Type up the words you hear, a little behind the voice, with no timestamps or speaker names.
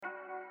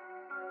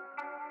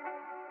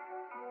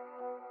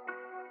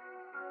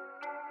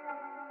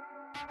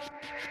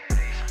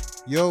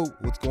Yo,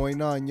 what's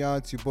going on, y'all?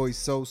 It's your boy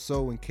So,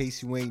 in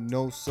case you ain't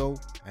know So,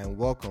 and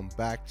welcome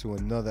back to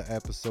another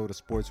episode of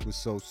Sports with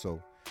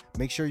So.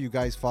 Make sure you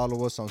guys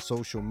follow us on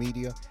social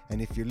media,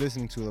 and if you're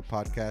listening to the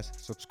podcast,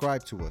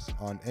 subscribe to us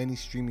on any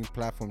streaming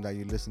platform that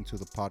you listen to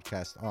the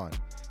podcast on.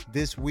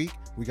 This week,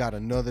 we got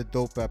another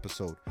dope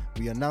episode.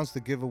 We announced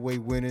the giveaway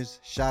winners.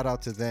 Shout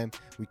out to them.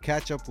 We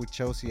catch up with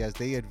Chelsea as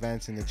they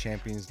advance in the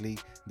Champions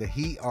League. The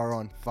Heat are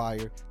on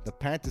fire. The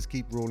Panthers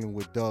keep rolling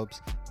with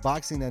dubs.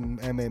 Boxing and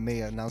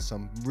MMA announced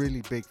some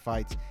really big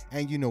fights.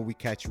 And you know we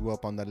catch you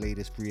up on the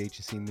latest free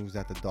agency moves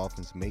that the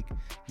Dolphins make.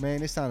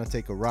 Man, it's time to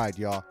take a ride,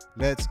 y'all.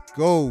 Let's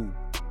go.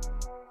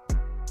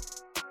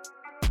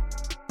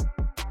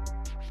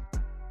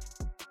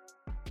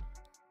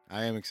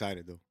 I am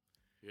excited though.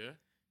 Yeah?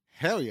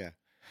 Hell yeah.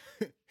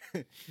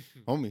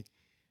 Homie.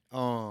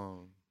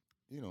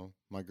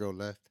 My girl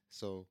left,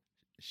 so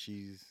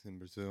she's in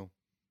Brazil.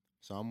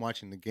 So I'm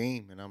watching the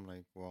game and I'm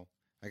like, well,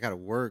 I gotta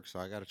work, so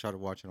I gotta try to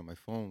watch it on my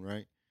phone,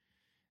 right?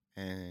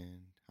 And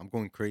I'm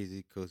going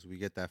crazy because we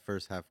get that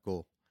first half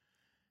goal.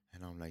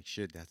 And I'm like,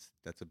 shit, that's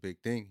a big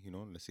thing,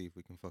 let's see if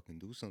we can fucking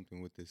do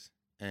something with this.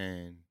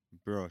 And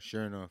bro,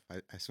 sure enough,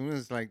 as soon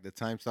as like the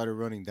time started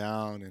running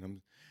down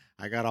and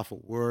I got off of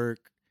work,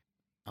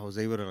 I was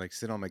able to like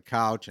sit on my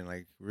couch and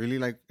like really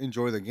like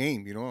enjoy the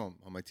game, on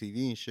my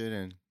TV and shit.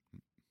 And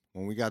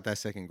when we got that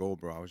second goal,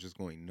 bro, I was just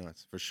going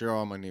nuts. For sure,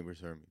 all my neighbors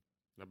heard me.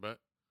 I bet.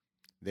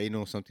 They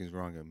know something's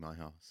wrong in my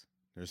house.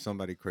 There's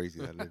somebody crazy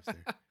that lives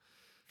there.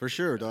 For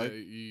sure, dog.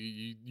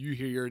 You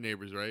hear your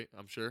neighbors, right?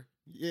 I'm sure.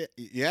 Yeah.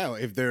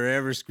 If they're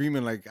ever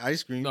screaming like I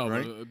scream, No,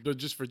 right? but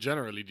just for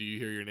generally, do you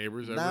hear your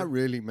neighbors ever? Not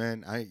really,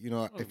 man. If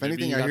maybe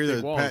anything, you I got hear thick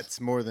the walls.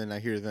 pets more than I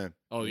hear them.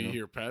 Oh, you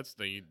hear pets?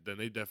 Then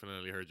they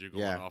definitely heard you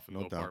going off in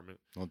no the doubt. apartment.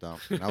 No doubt.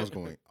 And I was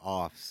going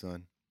off,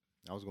 son.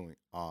 I was going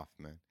off,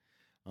 man.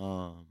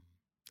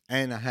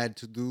 And I had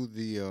to do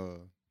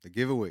the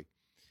giveaway.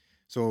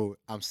 So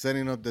I'm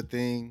setting up the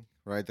thing,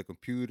 right? The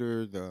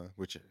computer,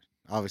 which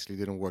obviously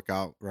didn't work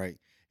out, right?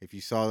 If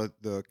you saw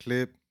the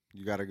clip,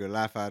 you got a good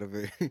laugh out of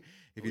it.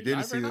 If you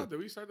didn't see it, did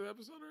we start the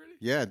episode already?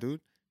 yeah, dude,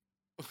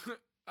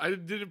 I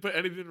didn't put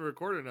anything to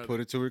record or nothing.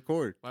 put it to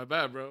record. My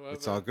bad, bro.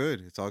 It's all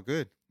good. It's all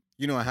good.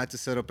 I had to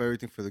set up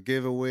everything for the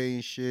giveaway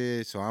and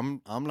shit. So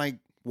I'm like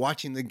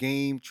watching the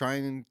game,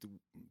 trying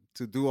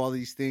to do all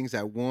these things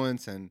at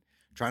once and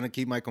trying to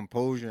keep my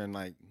composure and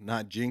like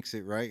not jinx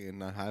it, right? And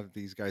not have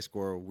these guys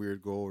score a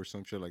weird goal or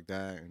some shit like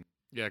that. And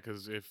Yeah,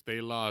 because if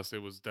they lost, it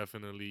was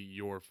definitely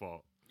your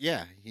fault.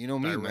 yeah, you know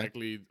me, man.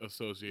 Directly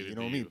associated. You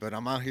know to me, you. but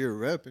I'm out here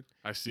repping.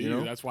 I see you you.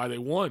 know? That's why they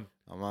won.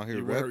 I'm out here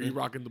You repping.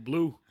 rocking the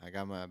blue. I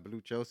got my blue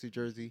Chelsea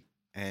jersey,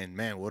 and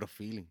man, what a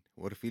feeling!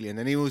 What a feeling! And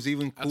then it was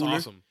even That's cooler.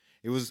 awesome.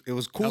 It was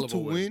Hell cool of to a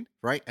win. win,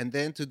 right? And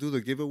then to do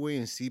the giveaway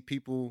and see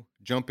people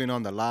jump in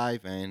on the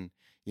live, and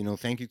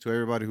thank you to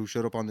everybody who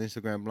showed up on the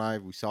Instagram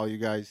live. We saw you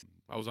guys.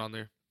 I was on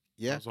there. I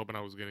Yeah, was hoping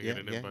I was going to yeah,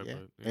 get an yeah, invite. yeah.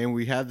 But, And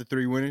we had the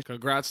 3 winners.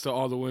 congrats to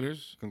all the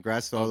winners.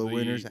 Congrats to all the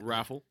winners.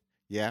 Raffle.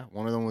 Yeah,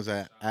 one of them was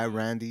at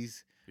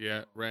Randy's.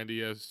 Yeah,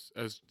 Randy as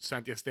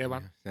Santi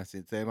Esteban. Yeah, that's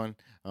it, Esteban.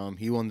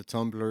 He won the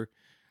tumbler.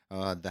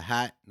 The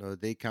hat, the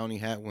Dade County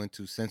hat, went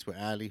to Sense with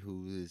Allie,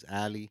 who is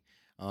Allie.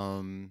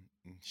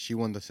 She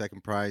won the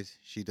second prize.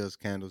 She does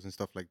candles and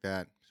stuff like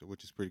that, so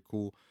which is pretty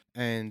cool.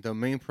 And the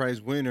main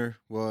prize winner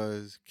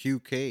was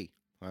QK.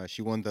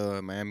 She won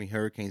the Miami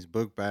Hurricanes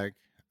book bag,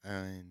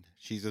 and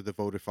she's a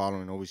devoted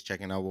follower and always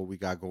checking out what we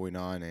got going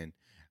on and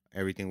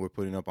everything we're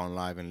putting up on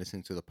live and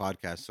listening to the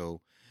podcast.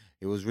 So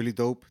it was really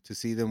dope to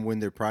see them win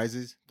their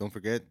prizes. Don't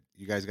forget,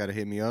 you guys got to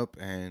hit me up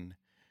and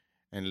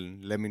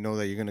let me know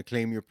that you're going to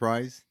claim your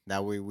prize.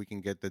 That way we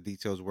can get the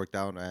details worked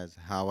out as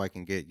how I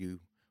can get you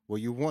what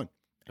you won.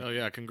 Oh,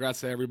 yeah.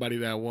 Congrats to everybody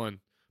that won.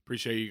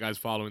 Appreciate you guys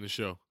following the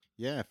show.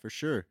 Yeah, for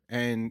sure.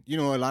 And, a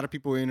lot of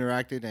people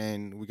interacted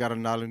and we got a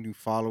lot of new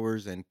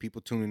followers and people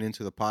tuning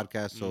into the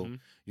podcast. So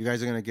you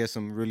guys are going to get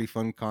some really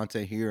fun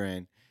content here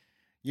and,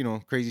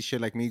 crazy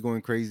shit like me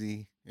going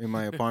crazy in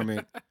my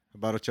apartment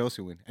about a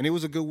Chelsea win. And it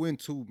was a good win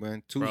too,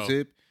 man.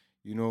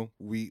 2-0.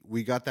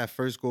 We got that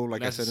first goal,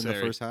 like I said in the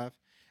first half.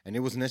 And it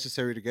was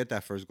necessary to get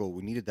that first goal.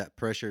 We needed that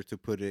pressure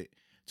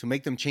to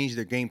make them change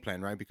their game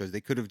plan, right? Because they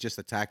could have just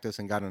attacked us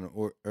and got an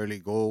early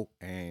goal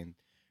and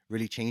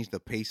really changed the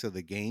pace of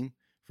the game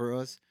for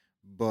us.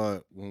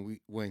 But when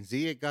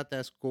Ziyech got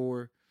that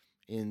score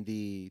in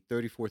the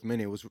 34th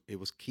minute, it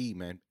was key,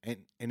 man. And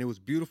it was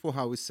beautiful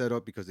how it was set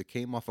up because it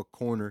came off a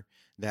corner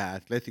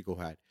that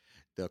Atletico had.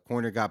 The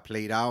corner got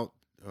played out.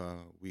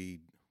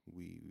 We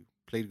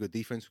played good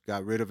defense,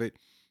 got rid of it.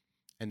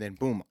 And then,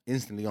 boom,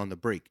 instantly on the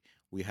break,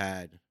 we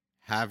had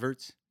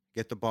Havertz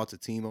get the ball to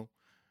Timo,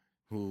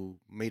 who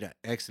made an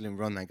excellent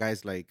run. That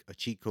guy's like a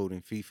cheat code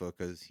in FIFA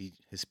because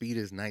his speed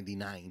is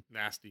 99.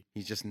 Nasty.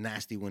 He's just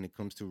nasty when it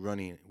comes to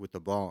running with the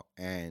ball.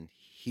 And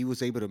he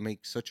was able to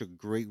make such a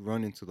great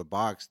run into the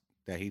box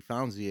that he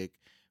found Ziyech,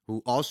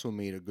 who also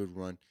made a good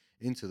run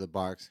into the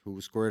box, who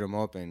squared him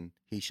up. And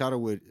he shot it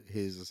with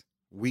his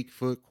weak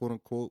foot, quote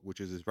unquote, which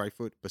is his right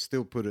foot, but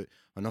still put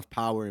enough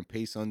power and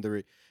pace under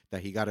it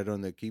that he got it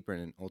on the keeper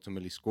and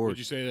ultimately scored. Would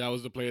you say that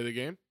was the play of the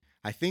game?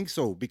 I think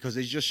so because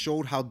it just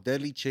showed how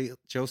deadly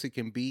Chelsea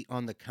can be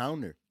on the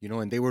counter,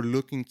 and they were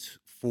looking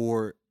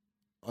for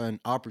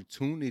an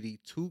opportunity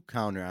to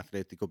counter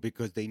Atletico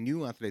because they knew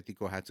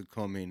Atletico had to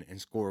come in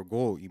and score a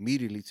goal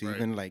immediately to Right.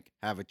 even like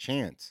have a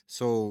chance.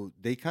 So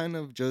they kind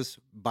of just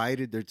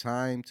bided their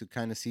time to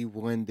kind of see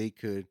when they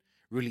could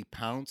really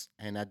pounce.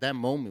 And at that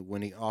moment,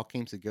 when it all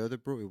came together,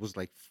 bro, it was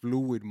like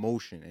fluid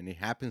motion, and it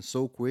happened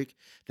so quick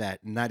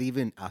that not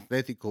even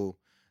Atletico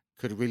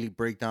could really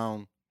break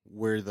down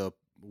where the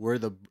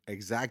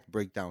exact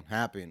breakdown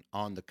happened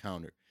on the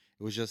counter.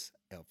 It was just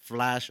a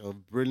flash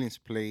of brilliance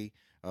play,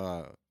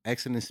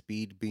 excellent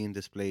speed being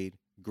displayed,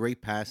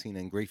 great passing,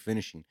 and great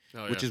finishing,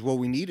 Oh, which yeah. is what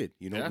we needed.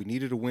 Yeah. We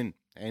needed a win.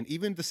 And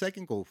even the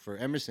second goal for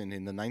Emerson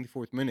in the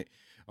 94th minute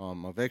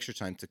of extra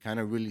time to kind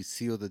of really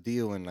seal the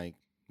deal and like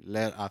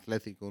let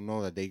Atletico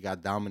know that they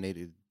got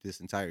dominated this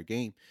entire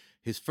game.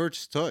 His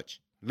first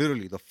touch,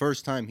 literally the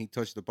first time he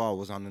touched the ball,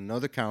 was on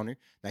another counter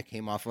that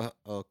came off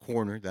a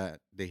corner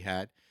that they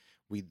had.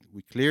 We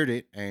cleared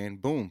it, and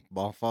boom,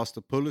 ball falls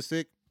to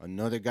Pulisic,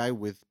 another guy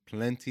with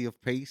plenty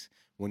of pace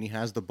when he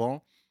has the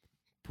ball.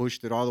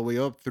 Pushed it all the way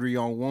up,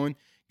 3-on-1,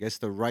 gets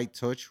the right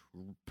touch,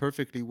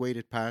 perfectly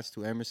weighted pass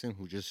to Emerson,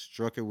 who just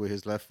struck it with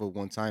his left foot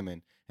one time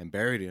and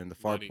buried it in the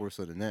far Money. post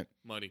of the net.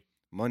 Money.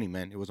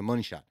 Man. It was a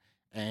money shot.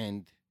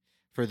 And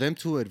for them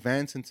to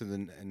advance into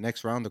the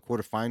next round, the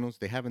quarterfinals,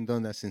 they haven't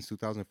done that since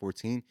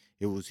 2014.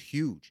 It was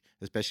huge,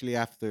 especially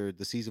after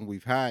the season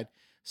we've had.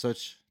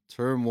 Such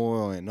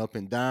turmoil and up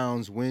and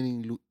downs,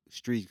 winning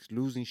streaks,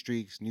 losing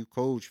streaks, new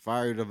coach,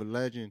 fired of a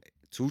legend.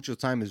 Tuchel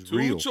time is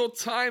real. Tuchel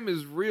time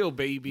is real,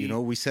 baby.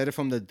 We said it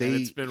from the day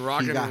it's been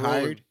rocking he got and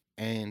rolling. hired.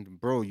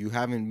 And bro, you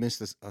haven't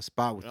missed a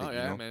spot with it. Oh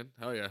yeah, man.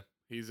 Hell yeah.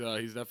 He's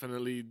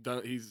definitely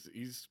done. He's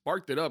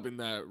sparked it up in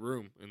that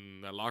room,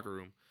 in that locker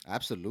room.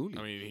 Absolutely.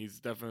 I mean, he's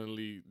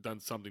definitely done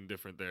something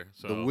different there.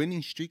 So the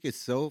winning streak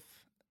itself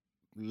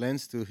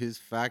lends to his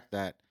fact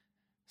that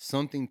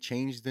something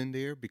changed in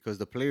there because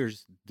the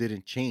players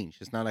didn't change.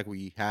 It's not like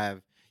we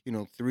have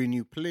 3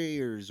 new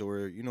players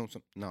or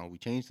no, we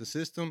changed the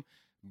system,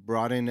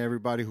 brought in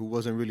everybody who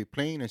wasn't really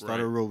playing, and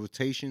started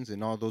rotations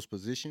in all those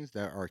positions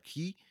that are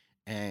key,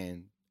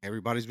 and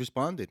everybody's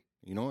responded.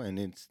 And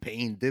it's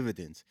paying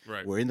dividends.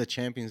 Right. We're in the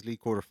Champions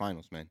League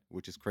quarterfinals, man,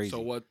 which is crazy.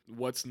 So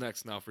what's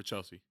next now for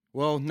Chelsea?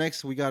 Well,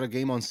 next we got a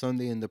game on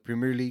Sunday in the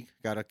Premier League.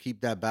 Got to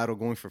keep that battle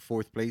going for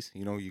 4th place.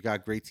 You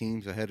got great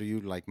teams ahead of you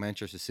like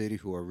Manchester City,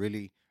 who are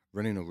really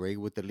running away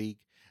with the league.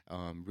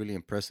 Really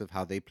impressive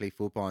how they play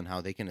football and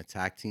how they can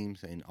attack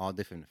teams in all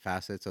different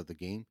facets of the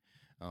game.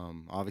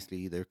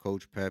 Obviously, their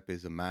coach Pep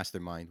is a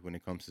mastermind when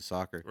it comes to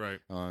soccer.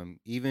 Right.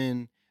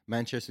 Even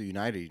Manchester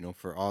United,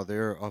 for all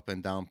their up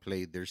and down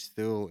play, they're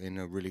still in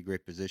a really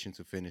great position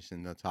to finish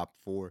in the top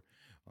 4.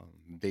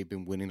 They've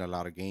been winning a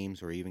lot of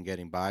games or even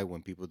getting by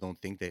when people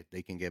don't think that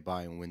they can get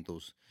by and win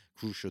those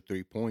crucial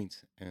 3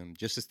 points, and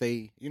just to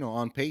stay,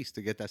 on pace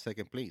to get that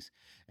 2nd place.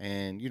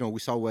 And, we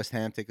saw West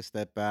Ham take a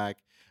step back.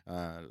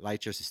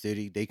 Leicester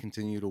City, they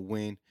continue to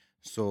win.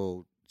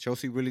 So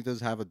Chelsea really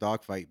does have a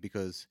dogfight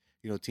because,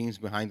 teams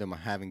behind them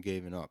haven't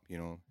given up.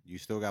 You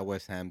still got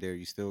West Ham there.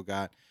 You still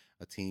got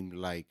a team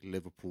like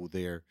Liverpool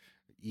there.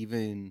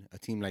 Even a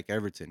team like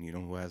Everton,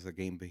 who has a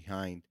game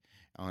behind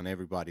on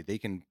everybody. They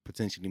can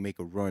potentially make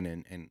a run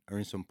and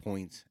earn some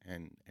points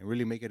and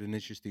really make it an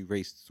interesting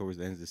race towards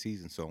the end of the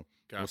season. So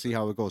we'll see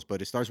how it goes.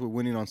 But it starts with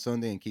winning on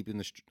Sunday and keeping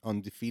the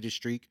undefeated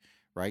streak,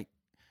 right,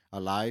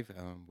 alive.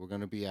 We're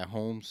going to be at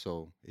home,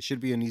 so it should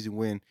be an easy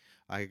win.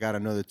 I got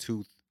another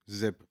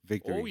 2-zip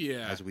victory. Oh,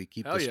 yeah. As we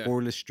keep Hell the yeah.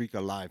 scoreless streak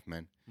alive,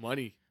 man.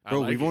 Money.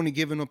 Bro, we've only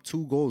given up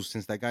 2 goals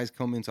since that guy's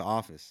come into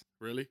office.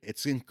 Really?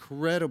 It's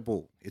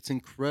incredible. 2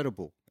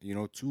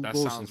 That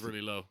goals. sounds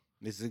really low.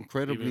 It's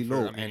incredibly Even for-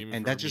 low, I mean, even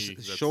and for that me, just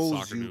that's a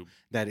shows soccer you noob.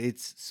 that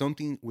it's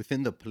something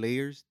within the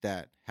players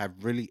that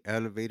have really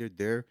elevated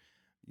their,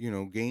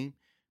 game,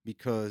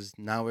 because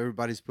now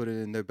everybody's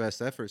putting in their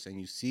best efforts,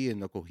 and you see in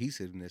the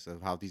cohesiveness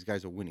of how these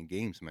guys are winning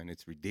games, man.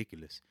 It's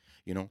ridiculous,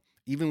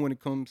 Even when it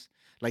comes,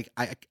 like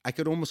I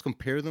could almost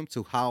compare them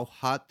to how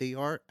hot they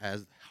are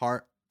as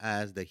hot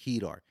as the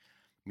Heat are,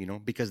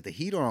 because the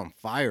Heat are on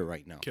fire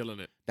right now. Killing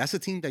it. That's a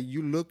team that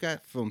you look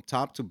at from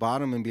top to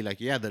bottom and be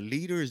like, yeah, the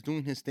leader is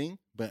doing his thing,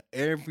 but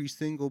every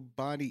single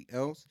body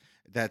else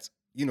that's,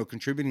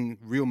 contributing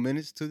real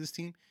minutes to this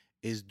team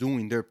is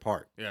doing their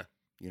part. Yeah.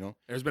 You know,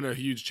 There's been a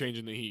huge change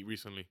in the Heat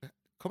recently.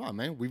 come on,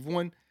 man. We've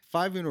won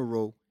 5 in a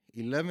row,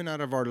 11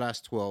 out of our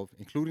last 12,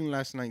 including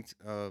last night's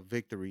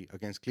victory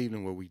against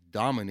Cleveland where we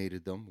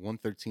dominated them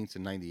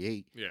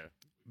 113-98. Yeah.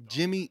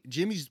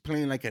 Jimmy's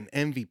playing like an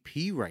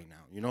MVP right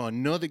now.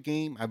 Another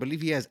game. I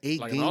believe he has 8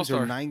 Like an games or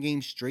all-star. 9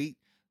 games straight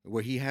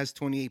where he has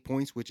 28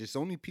 points, which is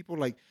only people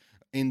like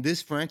in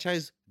this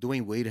franchise,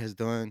 Dwayne Wade has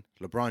done,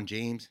 LeBron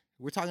James.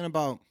 We're talking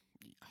about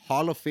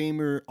Hall of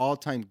Famer,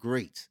 all-time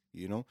greats,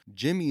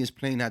 Jimmy is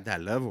playing at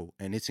that level,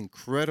 and it's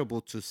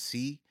incredible to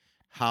see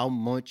how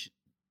much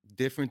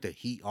different the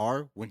Heat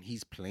are when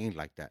he's playing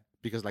like that.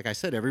 Because, like I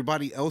said,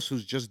 everybody else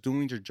who's just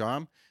doing their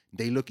job,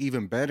 they look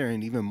even better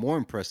and even more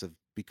impressive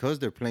because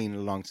they're playing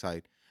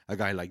alongside a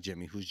guy like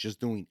Jimmy who's just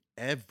doing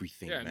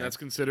everything, Yeah, and man. that's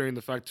considering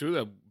the fact too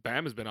that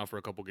Bam has been out for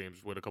a couple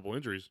games with a couple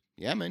injuries.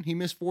 Yeah, man. He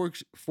missed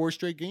four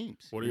straight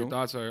games. What are you your know?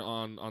 thoughts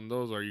on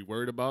those? Are you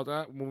worried about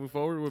that moving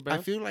forward with I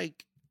Bam? feel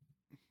like,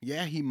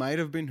 yeah, he might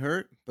have been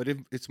hurt, but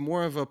it's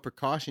more of a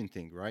precaution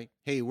thing, right?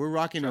 Hey, we're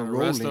rocking Trying and to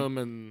rest rolling,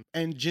 him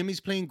and Jimmy's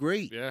playing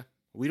great. yeah,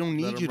 We don't let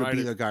need him you to ride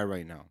be it. the guy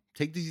right now.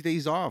 Take these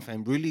days off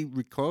and really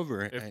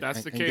recover If and,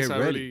 that's the and case, get I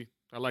ready.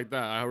 like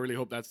that. I really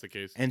hope that's the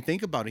case. And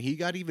think about it. He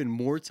got even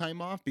more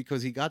time off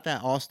because he got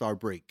that All-Star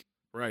break,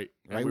 Right.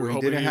 And right? we were Where he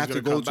hoping didn't he was have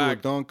to gonna go come to a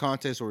back. dunk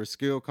contest or a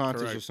skill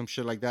contest or Correct. some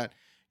shit like that.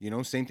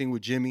 Same thing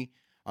with Jimmy.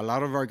 A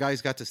lot of our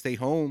guys got to stay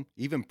home,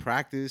 even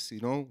practice,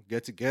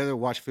 get together,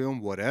 watch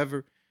film,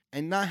 whatever,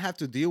 and not have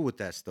to deal with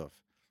that stuff,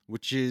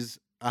 which is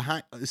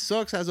it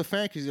sucks as a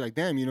fan because you're like,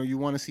 damn, you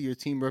want to see your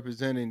team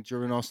represented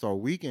during All-Star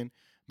weekend.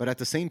 But at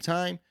the same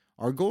time,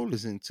 our goal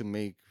isn't to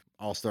make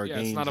All-Star Yeah,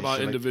 games. it's not and about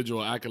shit like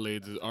individual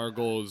accolades. Our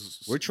goal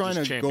is we're trying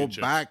just to go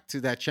championships. back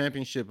to that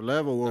championship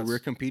level where we're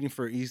That's competing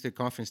for Eastern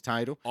Conference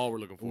title, all we're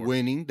looking for.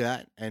 winning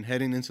that, and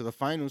heading into the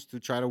finals to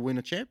try to win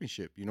a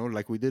championship.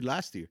 Like we did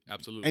last year.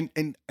 Absolutely.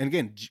 And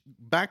again,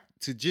 back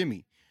to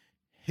Jimmy,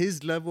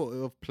 his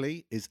level of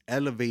play is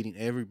elevating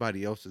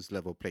everybody else's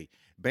level of play.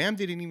 Bam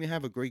didn't even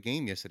have a great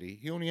game yesterday.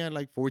 He only had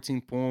like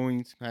 14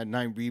 points, had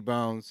 9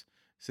 rebounds,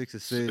 6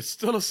 It's assists.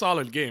 still a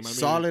solid game. I mean,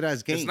 Solid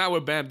as game. It's not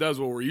what Bam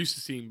does, what we're used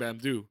to seeing Bam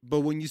do.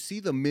 But when you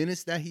see the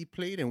minutes that he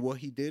played and what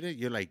he did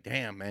you're like,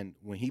 damn, man,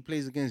 when he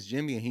plays against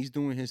Jimmy and he's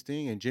doing his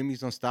thing and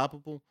Jimmy's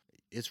unstoppable,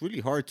 it's really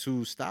hard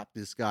to stop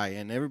this guy.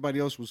 And everybody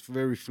else was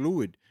very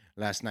fluid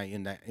last night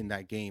in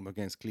that game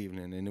against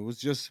Cleveland. And it was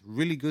just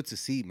really good to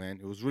see, man.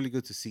 It was really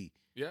good to see.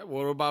 Yeah,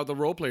 what about the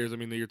role players? I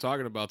mean, that you're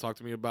talking about. Talk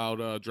to me about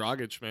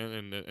Dragic,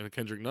 man, and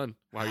Kendrick Nunn.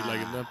 Why are you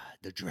liking them?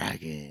 The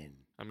Dragon.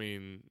 I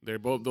mean, they're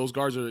both those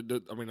guards are.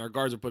 I mean, our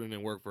guards are putting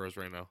in work for us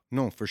right now.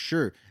 No, for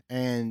sure.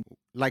 And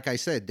like I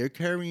said, they're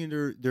carrying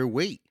their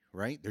weight,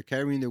 right? They're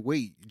carrying their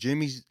weight.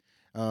 Jimmy's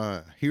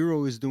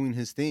hero is doing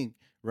his thing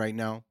right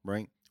now,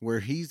 right? Where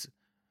he's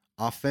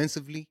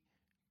offensively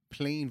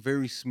playing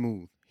very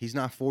smooth. He's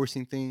not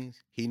forcing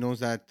things. He knows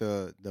that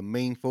the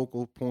main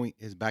focal point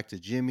is back to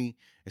Jimmy.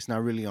 It's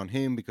not really on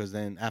him because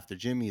then after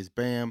Jimmy is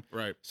Bam.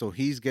 Right. So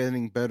he's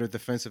getting better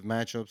defensive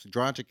matchups.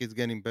 Dragic is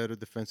getting better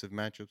defensive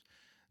matchups.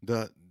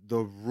 The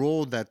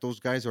role that those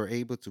guys are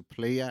able to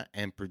play at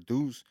and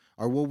produce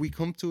are what we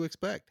come to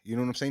expect. You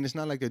know what I'm saying? It's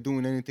not like they're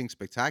doing anything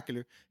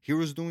spectacular.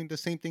 Hero's doing the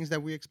same things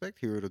that we expect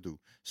Hero to do.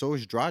 So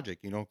is Dragic,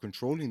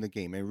 controlling the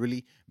game and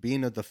really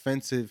being a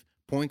defensive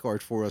point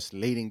guard for us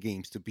late in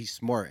games to be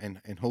smart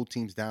and hold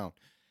teams down.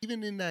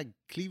 Even in that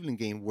Cleveland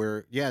game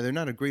where, yeah, they're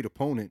not a great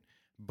opponent,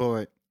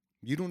 but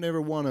you don't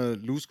ever want to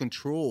lose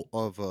control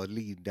of a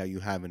lead that you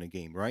have in a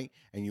game, right?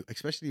 And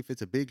especially if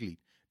it's a big lead.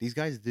 These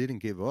guys didn't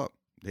give up.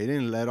 They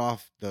didn't let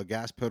off the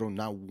gas pedal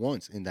not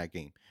once in that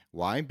game.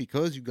 Why?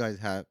 Because you guys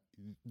have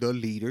the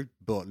leader,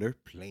 Butler,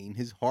 playing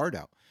his heart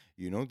out.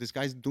 This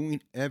guy's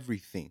doing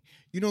everything.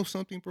 You know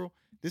something, bro?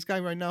 This guy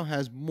right now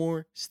has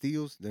more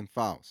steals than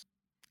fouls.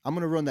 I'm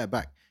going to run that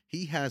back.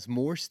 He has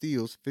more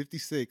steals,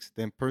 56,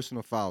 than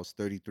personal fouls,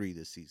 33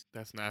 this season.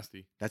 That's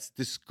nasty. That's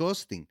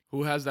disgusting.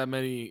 Who has that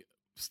many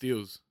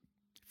steals?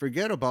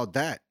 Forget about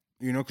that,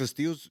 because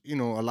steals, a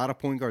lot of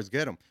point guards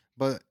get them.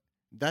 But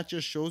that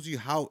just shows you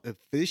how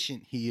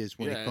efficient he is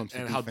when it comes to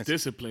defense. How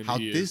disciplined How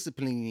he is.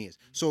 disciplined he is.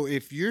 So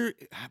if your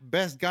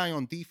best guy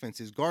on defense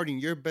is guarding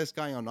your best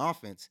guy on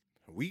offense,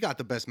 we got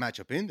the best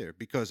matchup in there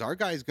because our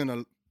guy is going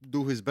to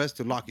do his best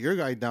to lock your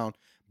guy down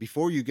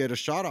before you get a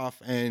shot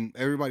off, and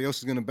everybody else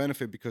is going to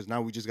benefit because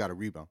now we just got a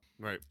rebound.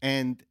 Right.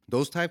 And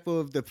those type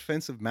of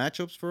defensive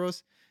matchups for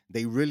us,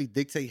 they really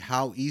dictate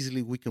how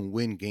easily we can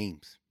win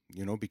games,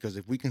 because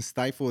if we can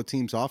stifle a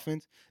team's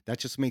offense, that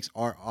just makes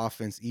our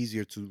offense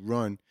easier to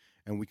run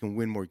and we can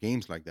win more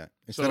games like that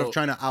instead of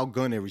trying to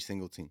outgun every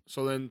single team.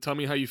 So then tell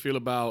me how you feel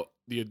about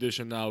the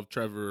addition now of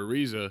Trevor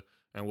Ariza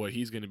and what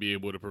he's going to be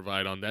able to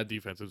provide on that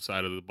defensive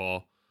side of the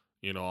ball,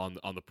 on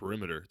the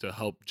perimeter to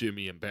help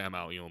Jimmy and Bam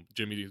out.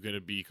 Jimmy is going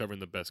to be covering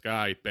the best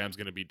guy. Bam's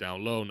going to be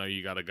down low. Now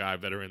you got a guy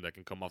veteran that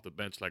can come off the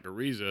bench like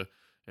Ariza,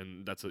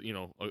 and that's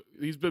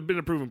he's been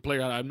a proven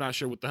player. I'm not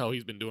sure what the hell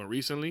he's been doing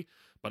recently,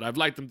 but I've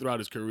liked him throughout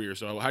his career.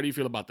 So how do you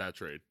feel about that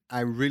trade? I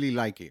really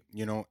like it,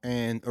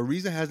 and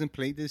Ariza hasn't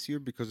played this year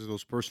because of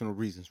those personal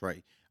reasons,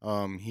 right?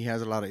 He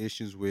has a lot of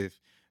issues with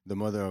the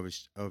mother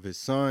of his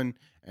son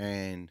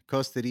and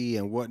custody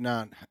and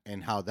whatnot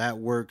and how that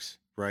works,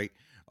 right?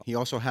 He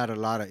also had a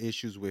lot of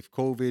issues with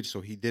COVID,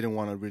 so he didn't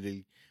want to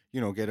really,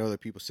 get other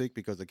people sick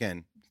because,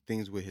 again,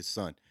 things with his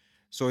son.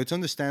 So it's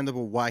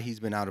understandable why he's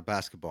been out of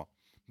basketball.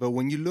 But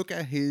when you look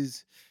at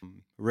his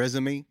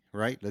resume,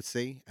 right, let's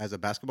say, as a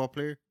basketball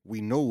player,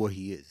 we know what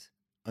he is,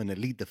 an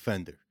elite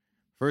defender,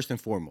 first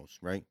and foremost,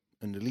 right?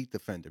 An elite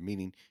defender,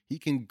 meaning he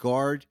can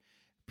guard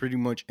pretty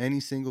much any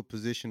single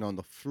position on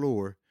the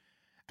floor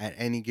at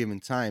any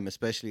given time,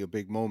 especially a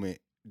big moment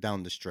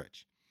down the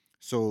stretch.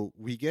 So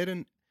we get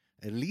an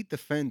elite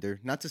defender.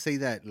 Not to say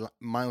that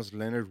Miles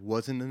Leonard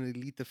wasn't an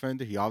elite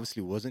defender. He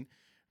obviously wasn't.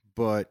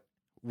 But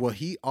what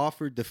he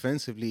offered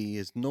defensively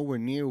is nowhere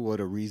near what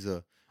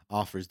Ariza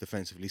offers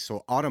defensively.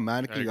 So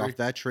automatically off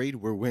that trade,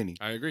 we're winning.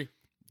 I agree.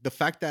 The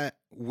fact that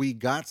we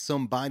got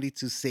somebody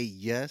to say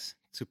yes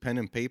to pen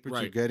and paper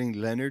to getting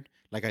Leonard,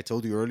 like I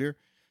told you earlier,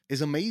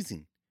 is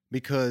amazing.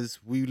 Because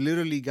we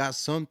literally got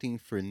something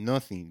for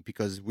nothing.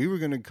 Because we were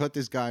going to cut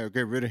this guy or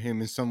get rid of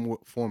him in some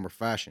form or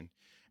fashion.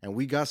 And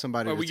we got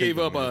somebody to we take gave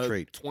up a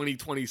trade.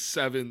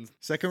 2027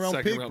 second-round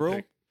pick,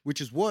 bro.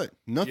 Which is what?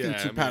 Nothing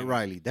to Pat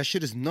Riley. That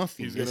shit is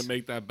nothing. He's going to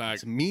make that back.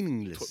 It's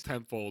meaningless.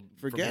 Tenfold.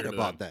 Forget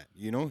about that,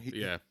 you know?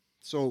 Yeah.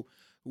 So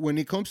when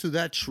it comes to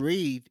that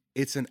trade,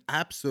 it's an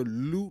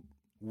absolute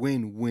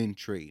win-win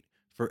trade.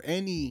 For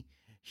any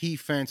Heat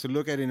fans to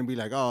look at it and be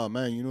like, oh,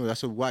 man, you know,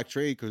 that's a whack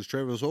trade because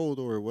Trevor's old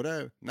or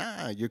whatever.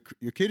 Nah, you're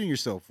kidding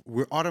yourself.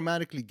 We're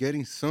automatically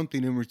getting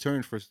something in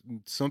return for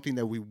something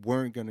that we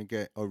weren't going to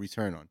get a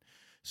return on.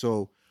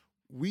 So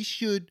we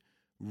should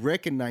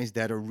recognize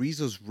that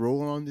Ariza's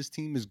role on this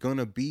team is going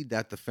to be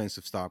that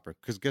defensive stopper.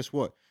 Because guess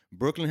what?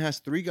 Brooklyn has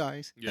 3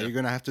 guys that you're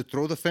going to have to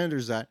throw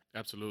defenders at.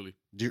 Absolutely.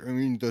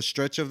 During the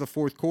stretch of the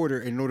fourth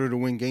quarter in order to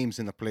win games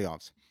in the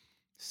playoffs.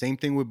 Same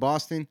thing with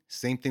Boston.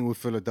 Same thing with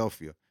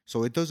Philadelphia.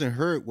 So it doesn't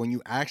hurt when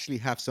you actually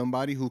have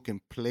somebody who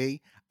can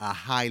play a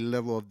high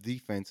level of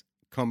defense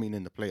coming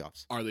in the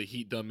playoffs. Are the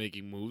Heat done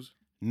making moves?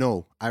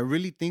 No. I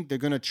really think they're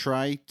going to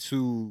try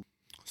to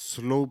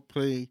slow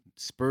play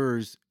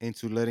Spurs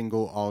into letting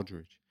go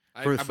Aldridge.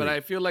 But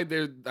I feel like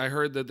I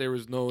heard that there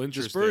was no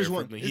interest there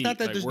from the Heat. It's not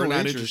that there's we're no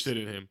not interest. interested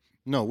in him.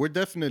 No, we're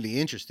definitely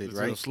interested,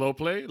 right? A slow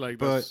play?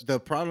 But the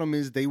problem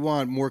is they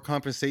want more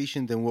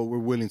compensation than what we're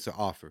willing to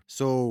offer.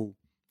 So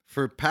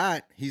for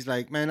Pat, he's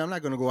like, man, I'm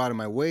not going to go out of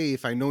my way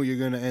if I know you're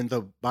going to end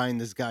up buying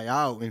this guy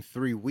out in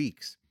 3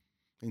 weeks,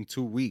 in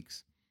 2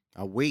 weeks.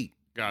 I'll wait.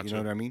 Gotcha. You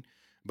know what I mean?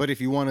 But if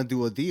you want to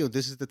do a deal,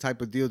 this is the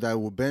type of deal that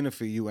will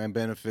benefit you and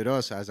benefit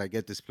us as I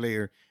get this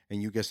player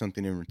and you get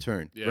something in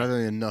return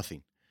rather than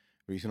nothing.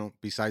 You know,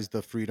 besides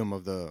the freedom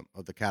of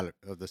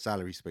the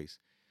salary space.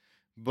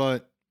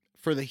 But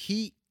for the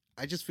Heat,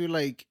 I just feel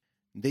like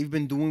they've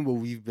been doing what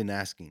we've been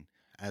asking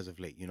as of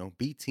late. You know,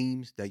 beat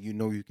teams that you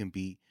know you can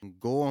beat,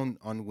 go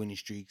on winning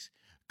streaks,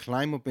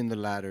 climb up in the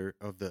ladder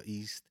of the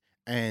East,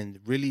 and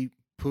really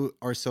put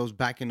ourselves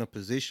back in a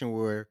position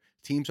where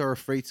teams are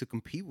afraid to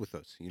compete with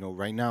us. You know,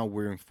 right now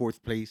we're in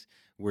 4th place.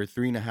 We're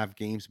 3.5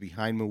 games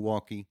behind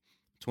Milwaukee,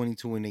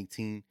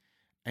 22-18,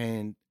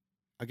 and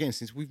again,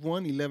 since we've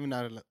won 11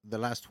 out of the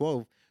last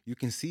 12, you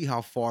can see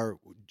how far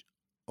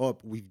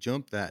up we've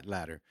jumped that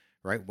ladder,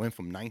 right? Went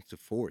from 9th to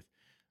 4th.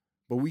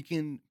 But we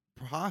can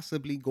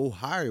possibly go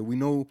higher. We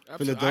know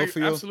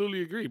Philadelphia. I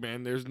absolutely agree,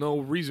 man. There's no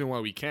reason why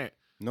we can't.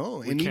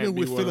 No, and even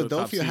with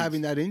Philadelphia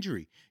having that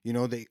injury, you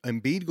know,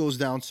 Embiid goes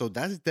down, so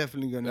that's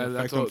definitely going to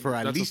affect them for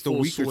at least a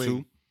week or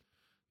two.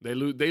 They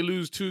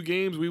lose 2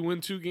 games, we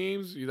win 2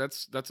 games.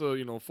 That's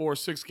a 4 or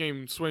 6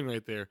 game swing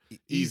right there.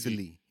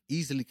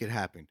 Easily could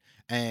happen.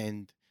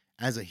 And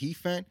as a Heat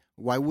fan,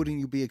 why wouldn't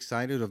you be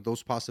excited of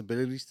those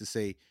possibilities to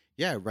say,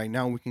 yeah, right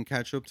now we can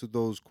catch up to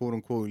those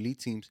quote-unquote elite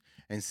teams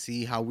and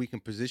see how we can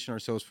position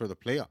ourselves for the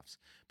playoffs?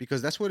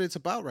 Because that's what it's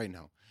about right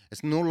now.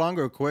 It's no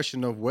longer a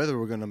question of whether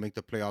we're going to make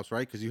the playoffs,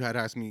 right? Because you had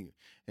asked me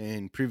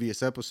in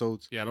previous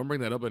episodes. Yeah, don't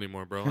bring that up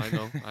anymore, bro. I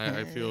know.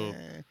 I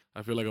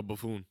feel like a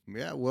buffoon.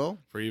 Yeah, well.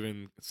 For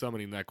even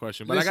summoning that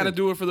question. But I got to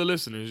do it for the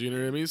listeners, you know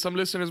what I mean? Some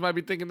listeners might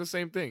be thinking the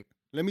same thing.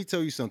 Let me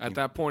tell you something. At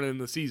that point in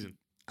the season.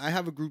 I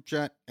have a group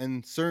chat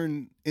and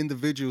certain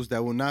individuals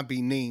that will not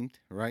be named,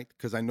 right?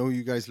 Because I know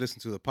you guys listen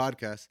to the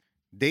podcast.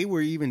 They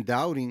were even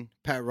doubting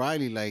Pat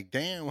Riley, like,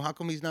 damn, how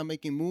come he's not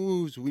making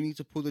moves? We need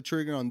to pull the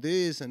trigger on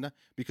this and that.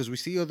 Because we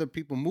see other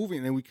people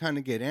moving and we kind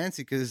of get antsy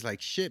because it's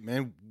like, shit,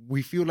 man,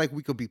 we feel like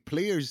we could be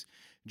players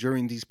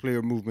during these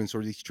player movements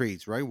or these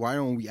trades, right? Why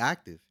aren't we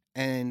active?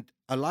 And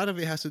a lot of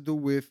it has to do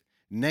with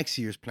next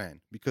year's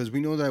plan because we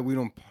know that we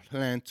don't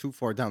plan too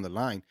far down the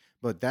line.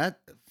 But that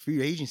free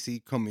agency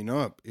coming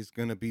up is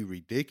going to be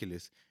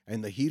ridiculous.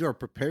 And the Heat are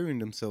preparing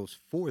themselves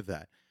for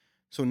that.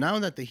 So now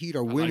that the Heat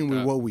are winning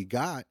with what we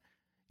got,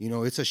 you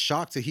know, it's a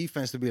shock to Heat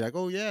fans to be like,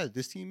 oh, yeah,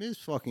 this team is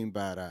fucking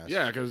badass.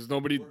 Yeah, because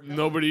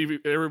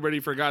everybody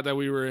forgot that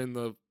we were in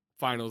the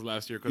finals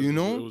last year because it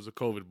was a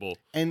COVID bowl.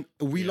 And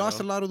we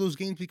lost a lot of those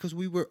games because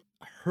we were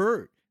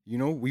hurt. You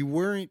know, we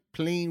weren't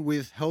playing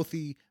with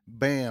healthy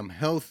Bam,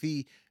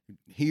 healthy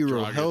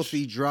Hero,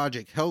 healthy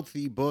Dragic,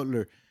 healthy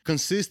Butler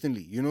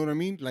consistently. You know what I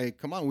mean? Like,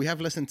 come on, we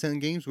have less than 10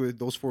 games with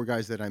those 4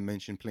 guys that I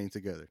mentioned playing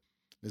together.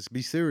 Let's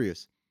be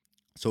serious.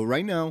 So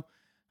right now,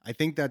 I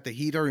think that the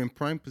Heat are in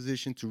prime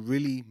position to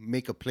really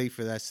make a play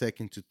for that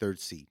 2nd to 3rd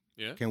seed.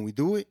 Yeah. Can we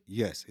do it?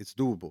 Yes, it's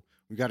doable.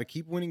 We got to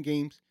keep winning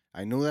games.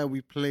 I know that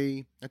we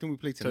play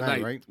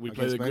tonight, right? We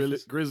play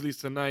the Grizzlies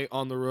tonight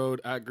on the road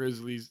at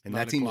Grizzlies. And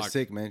that team is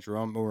sick, man.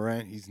 Jerome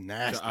Morant, he's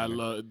nasty.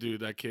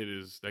 That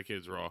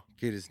kid's raw.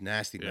 Kid is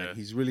nasty, man.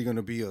 He's really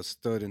gonna be a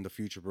stud in the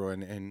future, bro.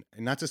 And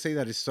not to say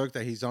that it sucked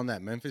that he's on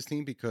that Memphis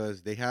team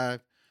because they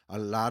have a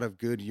lot of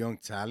good young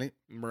talent.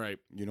 Right.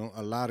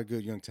 A lot of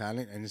good young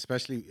talent, and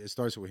especially it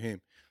starts with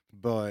him.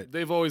 But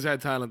They've always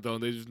had talent though,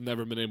 and they've just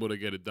never been able to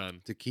get it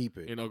done. to keep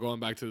it, Going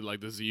back to like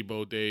the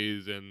Zebo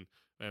days and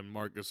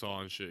Marc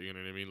Gasol and shit. You know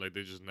what I mean? Like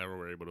they just never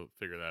were able to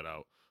figure that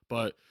out.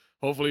 But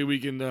hopefully we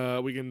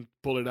can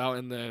pull it out.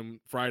 And then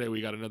Friday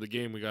we got another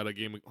game. We got a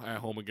game at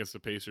home against the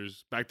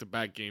Pacers.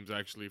 Back-to-back games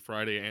actually,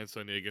 Friday and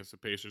Sunday against the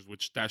Pacers,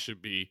 which that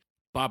should be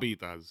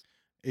papitas.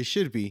 it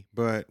should be.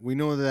 But we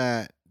know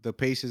that the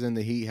Pacers and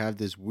the Heat have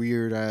this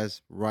weird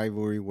ass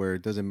rivalry where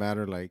it doesn't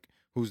matter like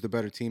who's the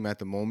better team at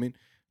the moment.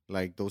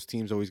 Like those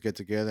teams always get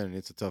together and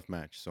it's a tough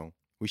match. So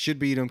we should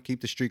beat them,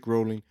 keep the streak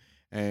rolling,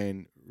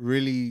 and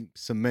really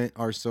cement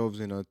ourselves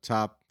in a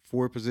top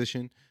 4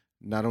 position.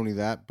 Not only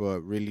that,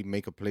 but really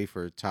make a play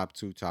for top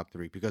 2, top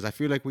 3. Because I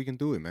feel like we can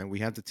do it, man. We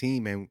have the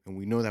team, and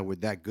we know that we're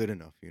that good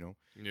enough.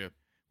 Yeah,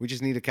 We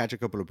just need to catch a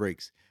couple of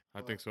breaks.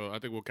 I think so. I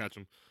think we'll catch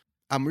them.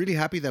 I'm really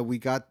happy that we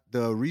got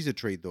the Ariza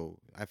trade, though.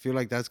 I feel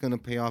like that's going to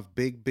pay off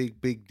big,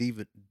 big, big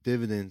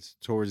dividends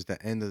towards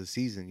the end of the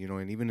season,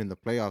 and even in the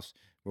playoffs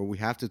where we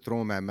have to throw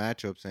him at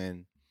matchups,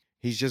 and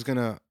he's just going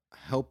to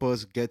help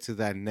us get to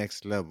that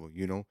next level.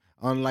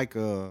 Unlike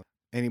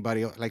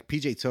anybody else. Like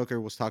PJ Tucker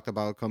was talked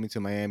about coming to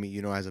Miami,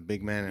 as a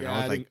big man. And Yeah,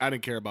 I was I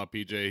didn't care about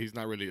PJ. He's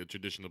not really a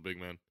traditional big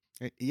man.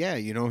 yeah,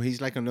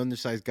 he's like an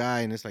undersized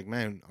guy, and it's like,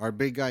 man, our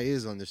big guy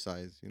is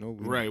undersized.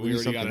 Right, we need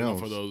already got something enough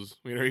else. of those.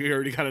 We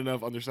already got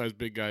enough undersized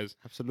big guys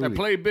Absolutely. that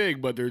play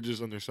big, but they're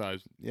just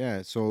undersized.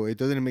 Yeah, so it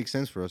doesn't make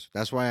sense for us.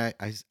 That's why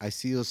I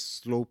see us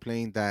slow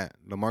playing that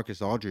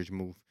LaMarcus Aldridge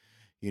move,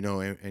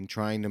 and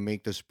trying to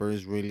make the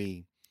Spurs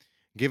really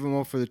give him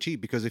up for the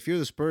cheap. Because if you're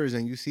the Spurs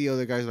and you see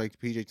other guys like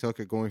PJ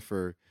Tucker going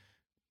for,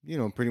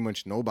 pretty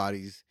much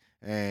nobodies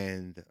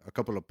and a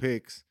couple of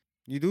picks,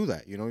 you do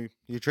that.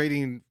 You're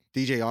trading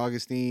DJ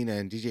Augustine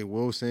and DJ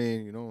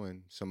Wilson,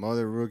 and some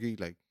other rookie,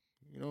 like,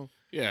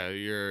 Yeah,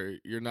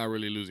 you're not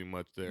really losing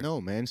much there.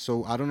 No, man.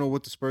 So I don't know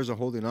what the Spurs are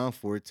holding on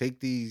for. Take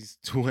these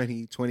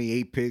 20,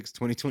 28 picks,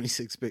 20,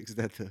 26 picks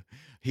that the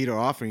Heat are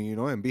offering,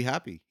 and be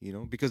happy,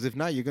 because if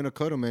not, you're going to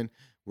cut them and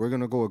we're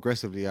going to go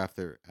aggressively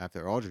after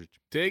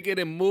Aldridge. Take it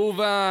and move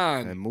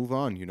on. And move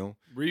on,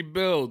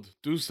 Rebuild.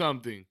 Do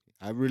something.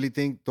 I really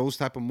think those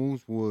type of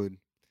moves would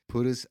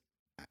put us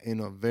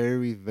in a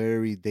very,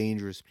 very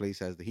dangerous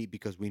place as the Heat,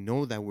 because we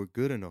know that we're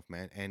good enough,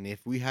 man. And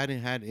if we hadn't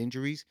had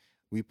injuries,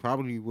 we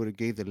probably would have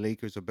gave the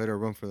Lakers a better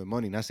run for the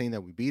money. Not saying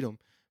that we beat them,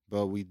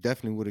 but we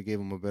definitely would have gave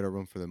them a better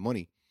run for the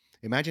money.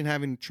 Imagine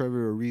having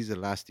Trevor Ariza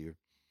last year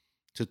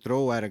to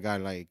throw at a guy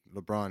like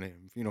LeBron,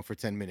 for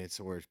 10 minutes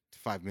or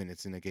 5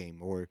 minutes in a game,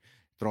 or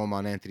throw him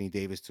on Anthony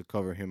Davis to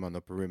cover him on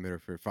the perimeter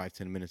for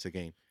 5-10 minutes a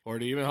game. Or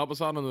to even help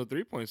us out on the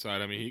 3-point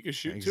side. I mean, he could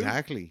shoot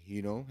exactly,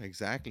 too.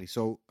 Exactly.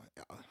 So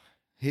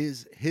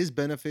his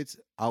benefits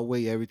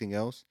outweigh everything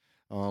else.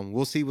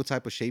 We'll see what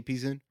type of shape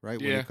he's in, right?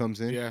 When he comes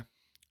in. Yeah.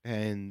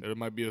 And it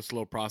might be a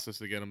slow process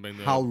to get him in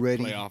the how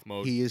ready playoff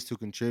mode. He is to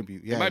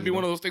contribute. Yeah, it might be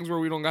one of those things where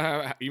we don't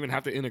even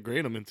have to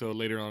integrate him until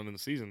later on in the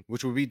season,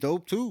 which would be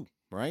dope too,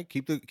 right?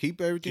 Keep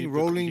everything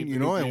rolling,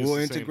 and we'll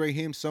integrate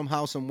him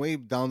somehow, some way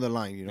down the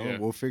line. Yeah.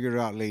 We'll figure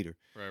it out later.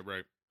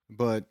 Right.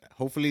 But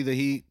hopefully the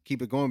Heat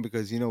keep it going,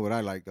 because you know what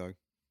I like, dog.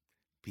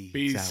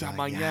 Pizza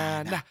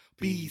mañana,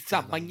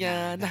 pizza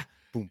mañana.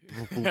 Boom,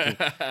 boom, boom, boom.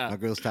 My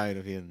girl's tired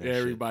of hearing that. Yeah,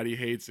 everybody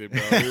hates it, bro.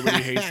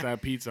 Everybody hates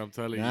that pizza. I'm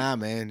telling you. Nah,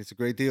 man, it's a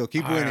great deal.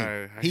 Keep winning.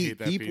 I hate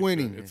that keep pizza.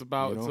 winning. It's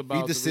about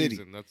feed the city.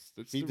 Reason.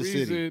 That's feed the the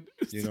reason. city.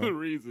 It's the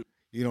reason.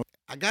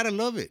 I gotta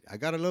love it.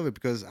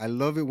 Because I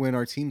love it when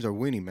our teams are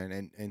winning,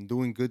 man, and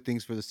doing good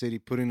things for the city,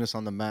 putting us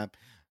on the map.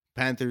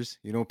 Panthers,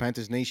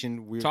 Panthers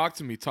Nation. Talk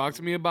to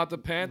me about the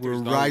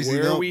Panthers. We're rising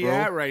up, Where are we bro.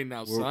 at right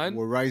now, son?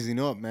 We're rising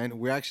up, man.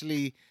 We're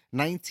actually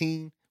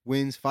 19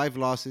 wins, 5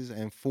 losses,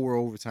 and 4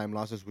 overtime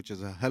losses, which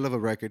is a hell of a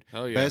record.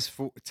 Hell yeah.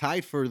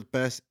 Tied for the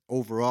best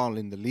overall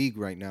in the league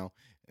right now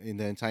in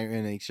the entire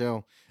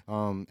NHL.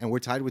 And we're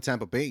tied with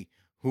Tampa Bay,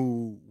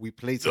 who we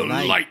play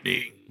tonight.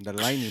 The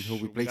Lightning, who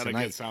we play tonight. We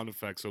gotta get sound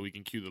effects so we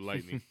can cue the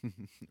Lightning.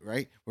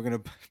 Right? We're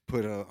gonna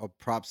put a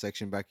prop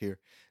section back here.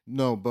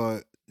 No,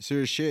 but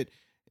serious shit.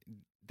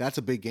 That's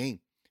a big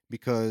game,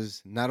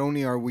 because not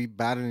only are we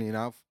battling it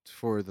out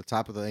for the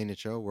top of the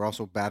NHL, we're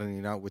also battling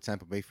it out with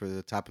Tampa Bay for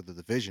the top of the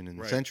division in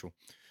the Central.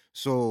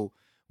 So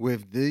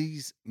with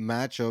these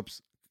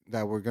matchups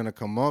that we're going to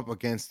come up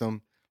against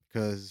them,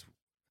 because,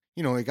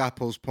 it got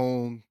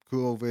postponed,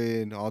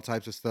 COVID, all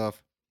types of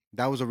stuff,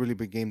 that was a really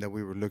big game that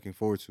we were looking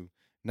forward to.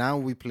 Now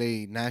we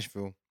play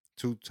Nashville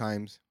 2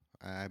 times,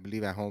 I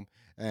believe, at home,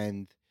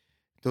 and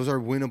those are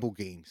winnable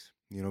games,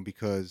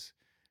 because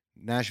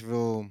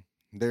Nashville...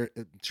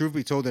 truth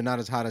be told, they're not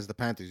as hot as the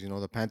Panthers.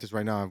 The Panthers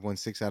right now have won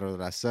 6 out of the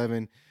last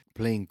 7,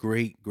 playing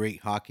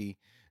great hockey.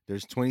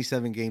 There's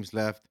 27 games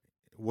left.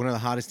 One of the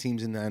hottest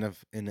teams in the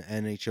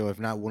NHL, if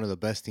not one of the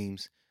best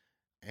teams.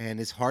 And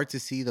it's hard to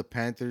see the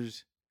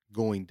Panthers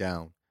going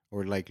down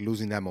or like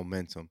losing that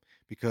momentum,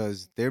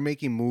 because they're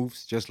making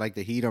moves just like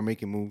the Heat are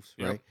making moves,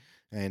 right?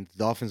 And the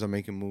Dolphins are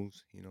making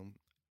moves.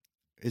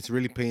 It's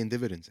really paying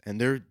dividends, and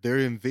they're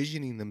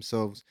envisioning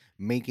themselves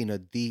making a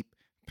deep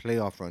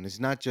playoff run. It's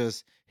not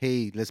just,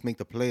 hey, let's make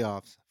the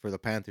playoffs for the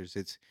Panthers.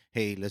 It's,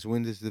 hey, let's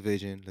win this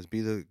division. Let's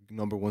be the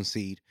number 1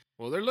 seed.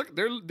 Well,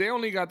 they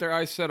only got their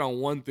eyes set on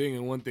one thing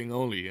and one thing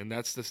only, and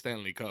that's the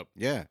Stanley Cup.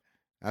 Yeah,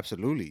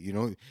 absolutely.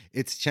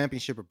 It's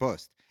championship or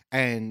bust.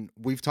 And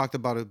we've talked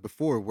about it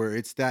before where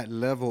it's that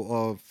level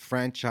of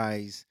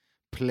franchise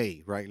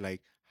play, right?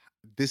 Like,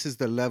 this is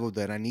the level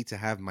that I need to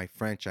have my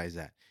franchise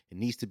at. It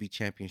needs to be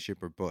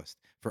championship or bust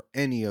for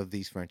any of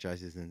these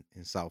franchises in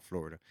South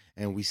Florida.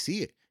 And we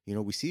see it.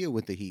 We see it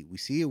with the Heat. We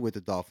see it with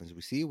the Dolphins.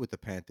 We see it with the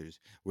Panthers.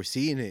 We're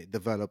seeing it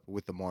develop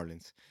with the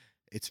Marlins.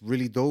 It's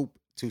really dope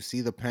to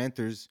see the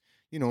Panthers,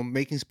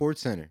 making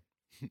Sports Center.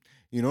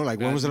 Like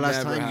when was the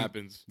last time?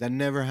 Happens. That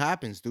never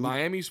happens, dude.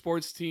 Miami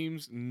sports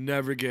teams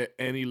never get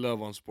any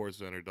love on Sports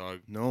Center,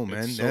 dog. No,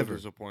 man, it's never. So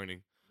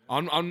disappointing.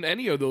 On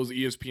any of those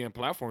ESPN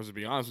platforms, to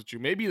be honest with you.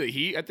 Maybe the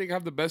Heat, I think,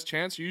 have the best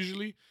chance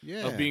usually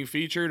of being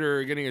featured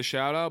or getting a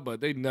shout out,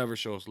 but they never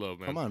show us love,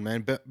 man. Come on,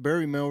 man.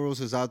 Barry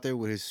Melrose is out there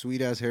with his sweet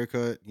ass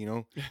haircut,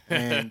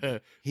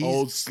 and he's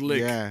old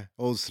slick. Yeah,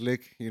 old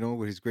slick,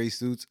 with his gray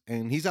suits,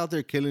 and he's out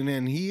there killing it.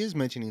 And he is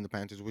mentioning the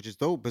Panthers, which is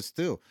dope. But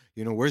still,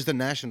 where's the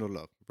national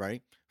love,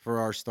 right, for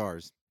our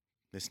stars?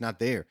 It's not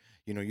there.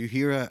 You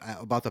hear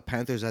about the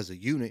Panthers as a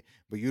unit,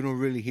 but you don't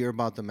really hear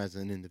about them as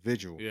an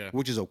individual,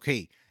 which is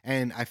okay.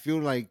 And I feel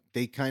like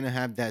they kind of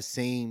have that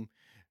same,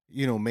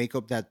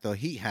 makeup that the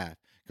Heat have.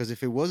 Because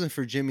if it wasn't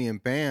for Jimmy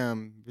and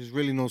Bam, there's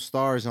really no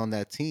stars on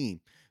that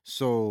team.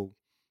 So,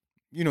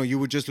 you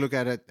would just look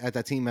at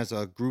that team as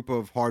a group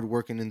of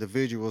hardworking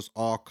individuals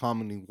all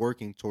commonly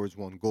working towards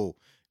one goal,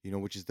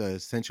 which is the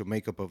essential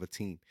makeup of a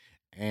team.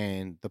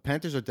 And the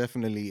Panthers are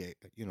definitely,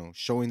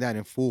 showing that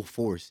in full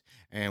force,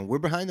 and we're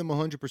behind them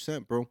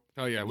 100%, bro.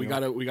 Oh yeah, we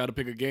gotta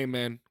pick a game,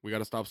 man. We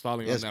gotta stop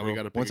stalling on that. Bro. We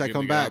gotta pick once a I game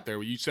come to get back out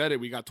there. You said it.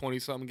 We got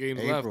 20-something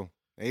games left.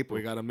 April.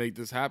 We gotta make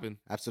this happen.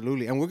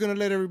 Absolutely, and we're gonna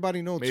let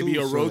everybody know Maybe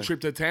too. a road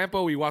trip to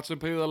Tampa. We watch them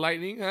play the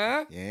Lightning,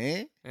 huh?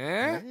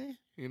 Yeah.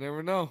 You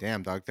never know.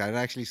 Damn, dog, that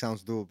actually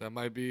sounds doable. That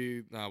might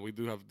be. Nah, we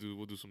do have to do.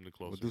 We'll do something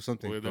closer. We'll do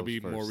something. They'll be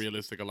first. more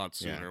realistic a lot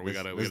sooner.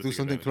 Yeah, let's do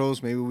something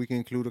close. Maybe we can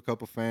include a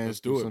couple fans. Let's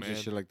do it, something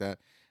man. Shit like that,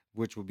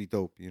 which would be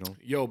dope.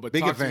 Yo, but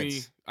big talk events.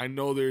 to me. I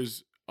know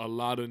there's a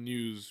lot of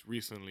news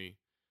recently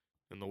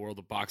in the world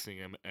of boxing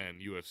and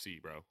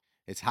UFC, bro.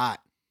 It's hot.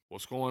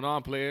 What's going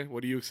on, player?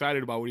 What are you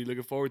excited about? What are you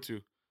looking forward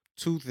to?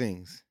 2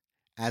 things.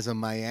 As a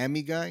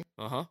Miami guy,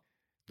 the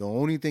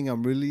only thing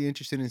I'm really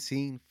interested in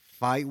seeing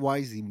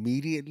fight-wise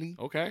immediately,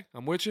 okay,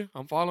 I'm with you.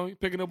 I'm following you.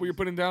 Picking up what you're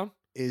putting down,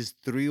 is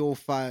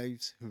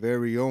 305's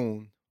very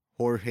own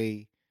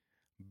Jorge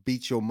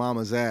beat your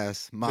mama's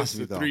ass, Masvidal. Just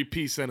a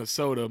 3-piece and a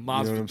soda, Masvidal.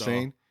 You know what I'm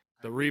saying?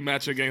 The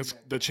rematch against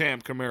the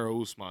champ,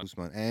 Kamaru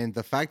Usman. And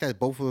the fact that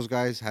both of those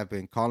guys have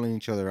been calling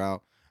each other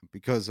out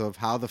because of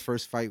how the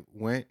first fight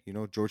went.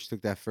 George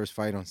took that first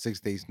fight on 6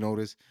 days'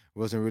 notice.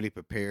 Wasn't really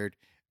prepared.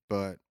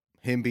 But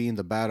him being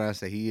the badass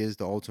that he is,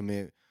 the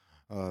ultimate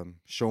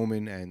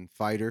showman and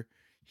fighter,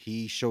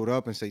 he showed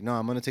up and said, no,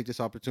 I'm going to take this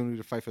opportunity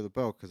to fight for the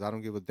belt because I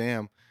don't give a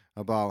damn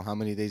about how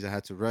many days I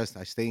had to rest.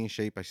 I stay in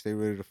shape. I stay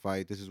ready to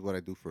fight. This is what I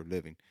do for a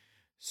living.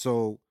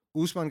 So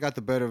Usman got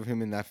the better of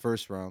him in that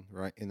first round,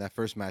 right? In that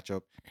first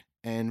matchup.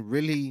 And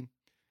really,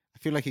 I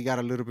feel like he got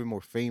a little bit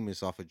more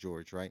famous off of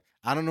George, right?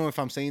 I don't know if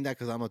I'm saying that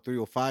because I'm a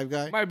 305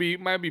 guy. Might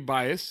be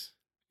biased,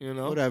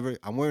 Whatever.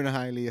 I'm wearing a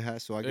Hialeah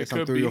hat, so I guess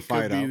I'm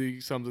 305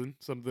 out.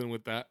 Something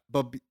with that.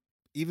 But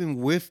even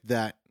with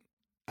that,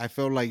 I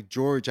felt like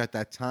George at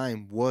that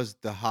time was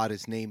the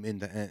hottest name in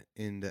the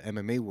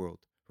MMA world,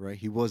 right?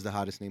 He was the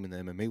hottest name in the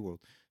MMA world.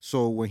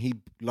 So when he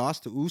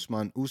lost to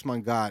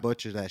Usman got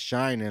much of that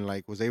shine and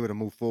was able to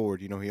move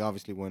forward. He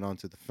obviously went on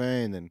to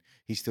defend and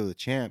he's still the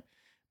champ,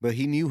 but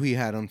he knew he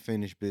had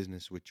unfinished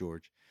business with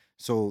George.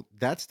 So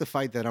that's the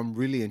fight that I'm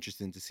really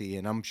interested to see,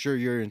 and I'm sure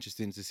you're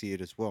interested to see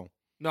it as well.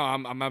 No,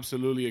 I'm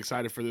absolutely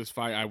excited for this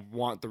fight. I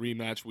want the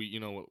rematch.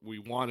 We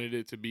wanted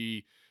it to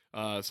be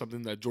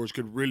something that George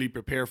could really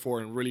prepare for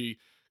and really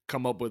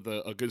come up with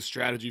a good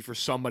strategy for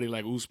somebody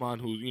like Usman,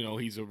 who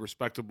he's a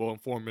respectable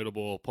and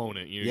formidable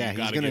opponent. He's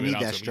gonna need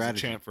that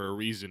strategy. He's a champ for a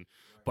reason.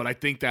 But I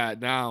think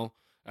that now,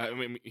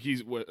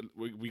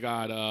 we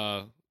got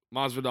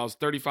Masvidal's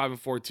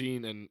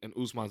 35-14 and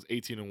Usman's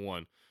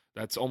 18-1.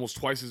 That's almost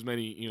twice as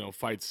many,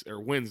 fights or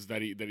wins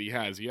that he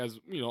has. He has,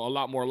 a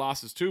lot more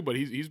losses too, but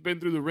he's been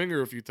through the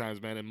ringer a few times,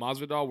 man. And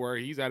Masvidal, where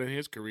he's at in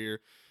his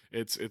career,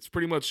 it's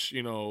pretty much,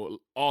 all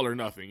or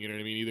nothing. You know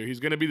what I mean? Either he's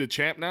going to be the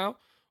champ now,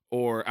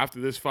 or after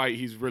this fight,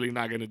 he's really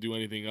not going to do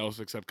anything else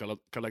except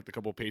collect a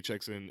couple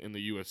paychecks in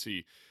the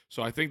UFC.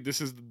 So I think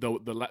this is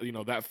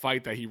the that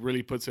fight that he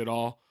really puts it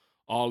all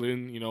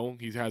in.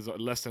 He has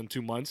less than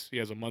 2 months. He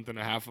has a month and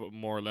a half,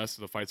 more or less,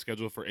 the fight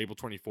scheduled for April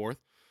 24th.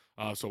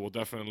 So we'll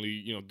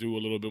definitely, do a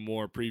little bit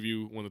more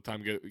preview when the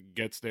time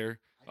gets there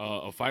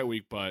of fight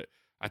week. But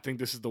I think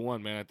this is the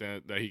one, man,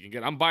 that he can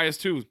get. I'm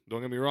biased too. Don't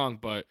get me wrong,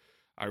 but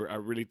I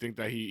really think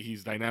that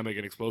he's dynamic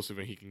and explosive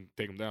and he can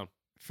take him down.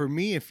 For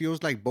me, it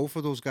feels like both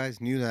of those guys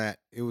knew that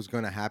it was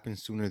going to happen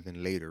sooner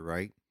than later,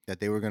 right? That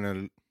they were going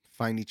to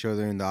find each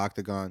other in the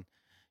octagon,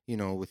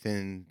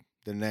 within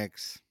the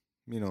next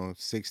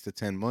 6 to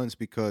 10 months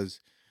because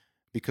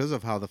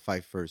of how the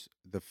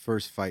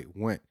first fight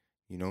went.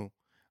 You know,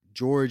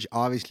 George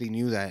obviously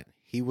knew that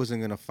he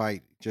wasn't gonna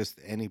fight just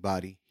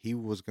anybody. He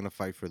was gonna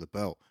fight for the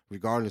belt,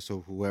 regardless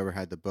of whoever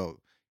had the belt.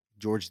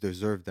 George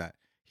deserved that.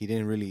 He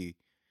didn't really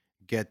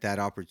get that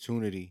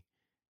opportunity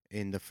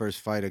in the first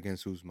fight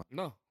against Usman.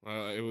 No,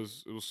 it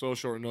was so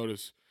short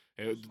notice.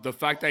 The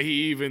fact that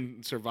he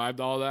even survived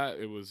all that,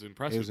 it was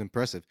impressive. It was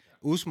impressive.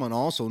 Usman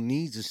also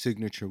needs a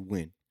signature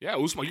win. Yeah,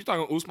 Usman. You're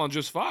talking Usman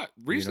just fought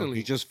recently.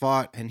 He just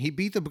fought and he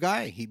beat the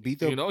guy. He beat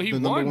the, he the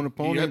number won. one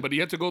opponent. But he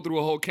had to go through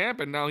a whole camp,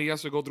 and now he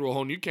has to go through a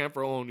whole new camp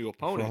for a whole new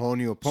opponent. For a whole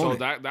new opponent. So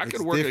that It's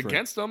could work different.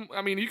 against him.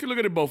 I mean, you could look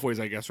at it both ways,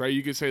 I guess, right?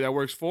 You could say that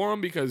works for him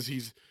because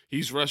he's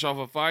fresh off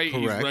a fight,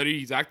 Correct. he's ready,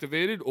 he's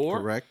activated, or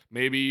Correct.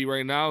 maybe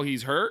right now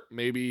he's hurt,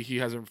 maybe he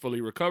hasn't fully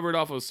recovered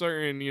off a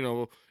certain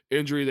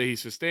injury that he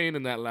sustained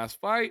in that last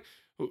fight.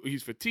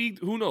 He's fatigued.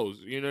 Who knows?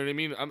 You know what I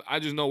mean? I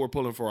just know we're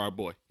pulling for our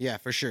boy. Yeah,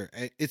 for sure.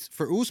 It's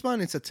for Usman.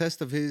 It's a test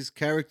of his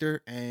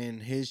character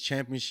and his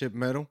championship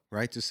medal,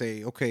 right? To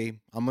say, okay,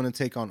 I'm gonna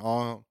take on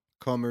all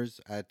comers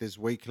at this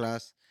weight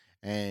class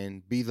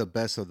and be the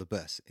best of the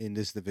best in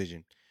this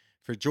division.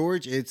 For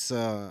George, it's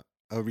a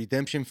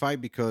redemption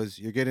fight because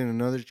you're getting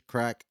another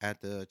crack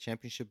at the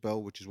championship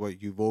belt, which is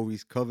what you've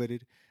always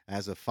coveted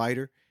as a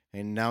fighter.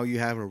 And now you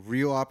have a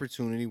real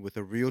opportunity with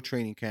a real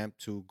training camp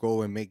to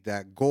go and make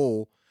that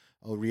goal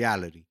a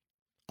reality.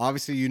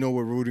 Obviously,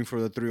 we're rooting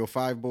for the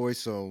 305 boys.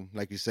 So,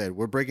 like you said,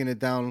 we're breaking it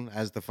down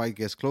as the fight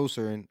gets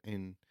closer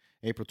in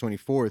April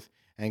 24th.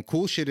 And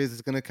cool shit is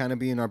it's going to kind of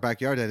be in our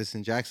backyard that it's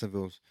in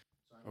Jacksonville.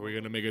 Are we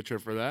going to make a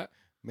trip for that?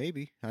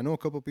 Maybe. I know a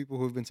couple people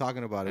who've been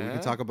talking about it. We Yeah?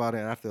 can talk about it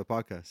after the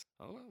podcast.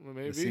 Oh, well,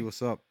 maybe. Let's see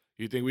what's up.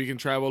 You think we can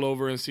travel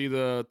over and see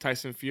the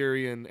Tyson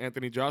Fury and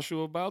Anthony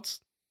Joshua bouts?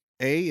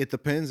 It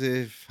depends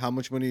if how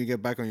much money you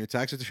get back on your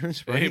tax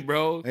returns, right? Hey,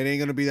 bro. It ain't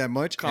going to be that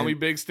much. Call me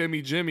Big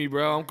Stimmy Jimmy,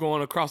 bro. I'm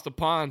going across the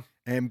pond.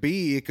 And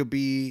B, it could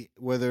be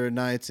whether or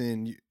not it's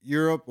in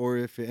Europe or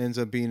if it ends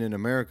up being in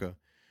America.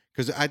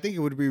 Because I think it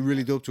would be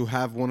really dope to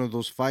have one of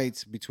those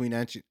fights between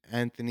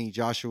Anthony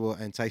Joshua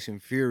and Tyson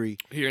Fury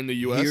Here in the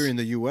U.S.? Here in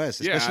the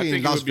U.S., Yeah, I especially think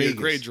in it Las would be Vegas. a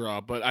great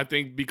draw. But I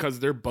think because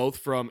they're both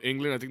from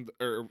England, I think,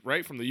 or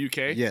right, from the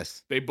U.K.,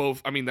 Yes, they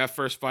both, that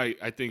first fight,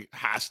 I think,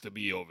 has to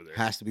be over there.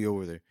 has to be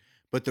over there.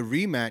 But the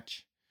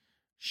rematch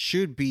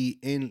should be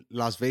in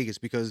Las Vegas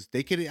because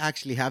they could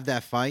actually have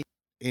that fight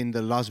in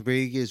the Las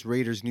Vegas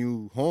Raiders'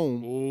 new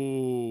home,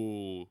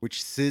 Ooh.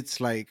 which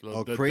sits like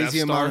a The crazy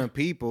Death amount Star? of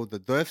people. The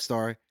Death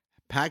Star,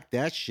 pack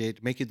that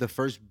shit, make it the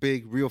first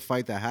big real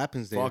fight that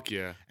happens there. Fuck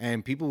yeah.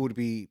 And people would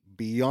be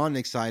beyond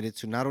excited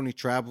to not only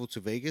travel to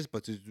Vegas,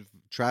 but to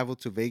travel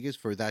to Vegas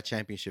for that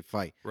championship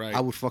fight. Right.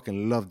 I would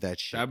fucking love that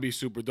shit. That'd be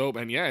super dope.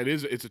 And yeah,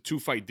 it's a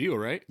 2-fight deal,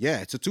 right?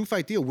 Yeah, it's a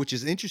 2-fight deal, which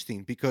is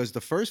interesting because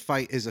the first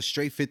fight is a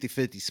straight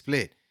 50-50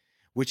 split,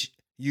 which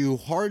you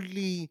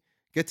hardly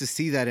get to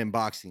see that in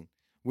boxing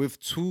with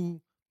two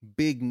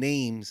big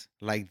names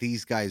like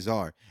these guys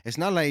are. It's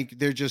not like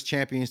they're just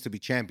champions to be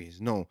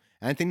champions. No,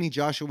 Anthony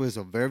Joshua is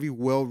a very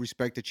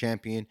well-respected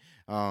champion.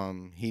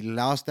 He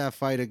lost that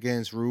fight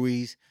against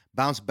Ruiz,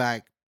 bounced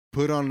back,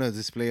 put on a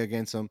display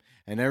against him,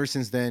 and ever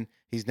since then,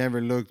 he's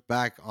never looked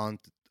back on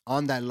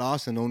that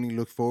loss and only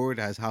looked forward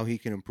as how he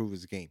can improve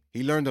his game.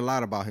 He learned a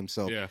lot about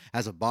himself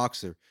as a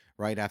boxer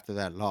right after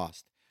that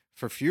loss.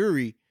 For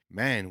Fury,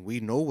 man, we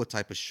know what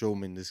type of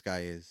showman this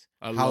guy is.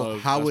 How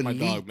that's my elite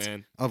dog,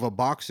 man. of a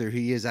boxer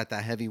he is at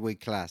that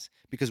heavyweight class.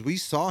 Because we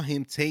saw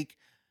him take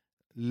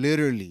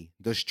literally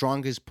the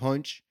strongest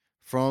punch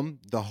from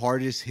the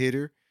hardest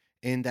hitter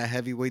in that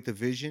heavyweight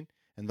division,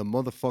 and the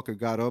motherfucker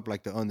got up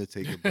like the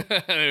Undertaker. Bro.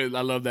 I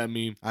love that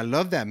meme. I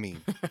love that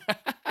meme.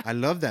 I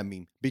love that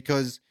meme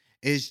because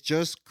it's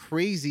just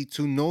crazy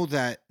to know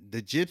that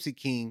the Gypsy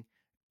King,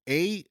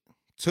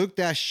 took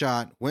that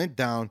shot, went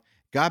down,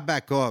 got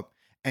back up,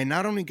 and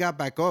not only got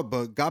back up,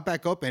 but got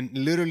back up and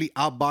literally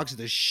outboxed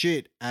the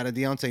shit out of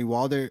Deontay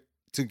Wilder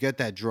to get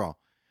that draw.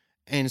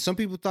 And some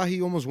people thought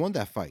he almost won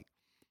that fight.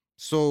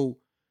 So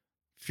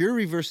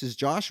Fury versus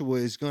Joshua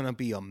is going to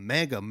be a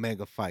mega,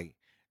 mega fight.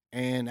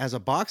 And as a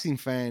boxing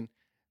fan,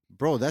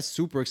 bro, that's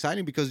super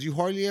exciting because you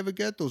hardly ever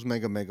get those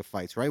mega, mega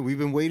fights, right? We've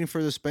been waiting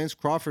for the Spence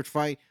Crawford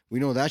fight. We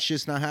know that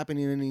shit's not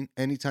happening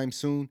anytime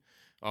soon.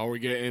 All we're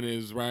getting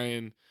is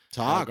Ryan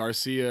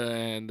Garcia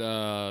and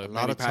a lot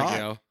Manny of Pacquiao.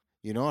 talk.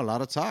 A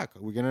lot of talk.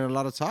 We're getting a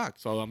lot of talk.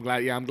 So I'm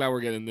glad we're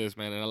getting this,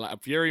 man.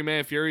 And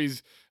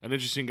Fury's an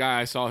interesting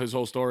guy. I saw his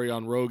whole story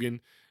on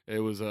Rogan. It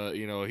was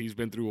he's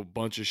been through a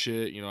bunch of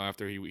shit,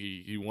 after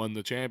he won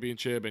the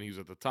championship and he was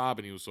at the top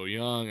and he was so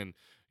young and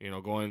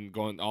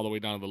going all the way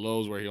down to the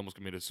lows where he almost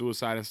committed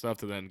suicide and stuff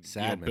to then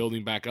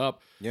building back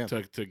up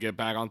to get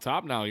back on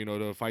top now,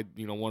 to fight,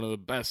 one of the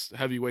best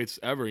heavyweights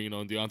ever, in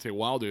Deontay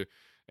Wilder.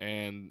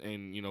 And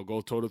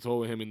go toe to toe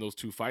with him in those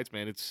 2 fights,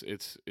 man.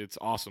 It's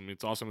awesome.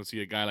 It's awesome to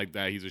see a guy like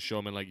that. He's a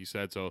showman, like you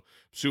said. So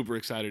super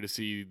excited to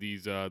see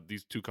these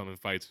 2 coming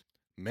fights.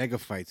 Mega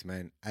fights,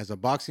 man. As a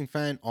boxing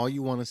fan, all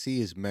you want to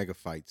see is mega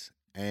fights.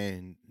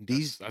 And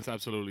That's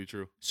absolutely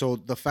true. so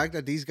the fact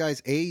that these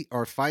guys A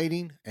are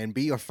fighting and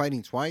B are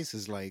fighting twice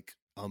is like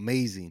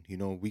amazing. You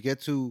know, we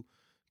get to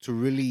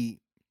really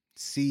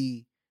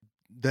see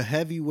the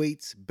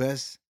heavyweights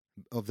best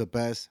of the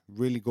best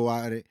really go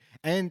at it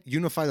and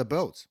unify the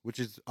belts, which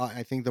is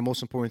I think the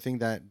most important thing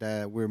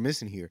that we're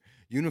missing here.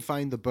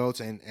 Unifying the belts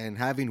and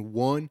having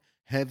one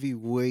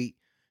heavyweight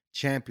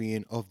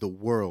champion of the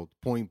world,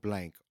 point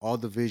blank, all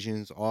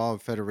divisions, all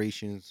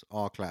federations,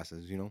 all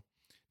classes. You know,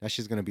 that's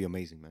just gonna be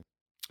amazing, man.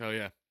 Oh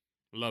yeah,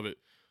 love it.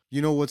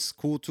 You know what's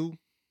cool too?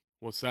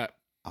 What's that?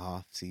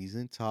 Off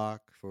season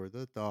talk for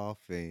the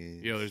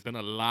Dolphins. Yo, there's been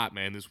a lot,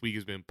 man. This week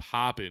has been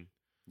popping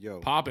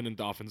in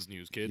Dolphins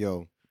news, kid.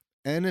 Yo,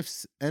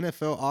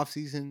 NFL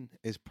offseason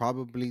is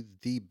probably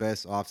the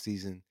best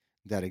offseason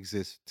that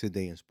exists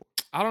today in sports.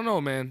 I don't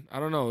know, man. I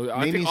don't know.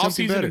 I Name me think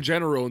something offseason better. in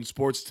general in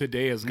sports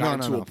today has No, gotten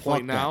no, to no. a Fuck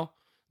point that. now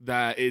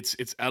that it's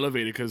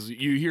elevated because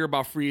you hear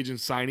about free agent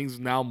signings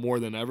now more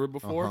than ever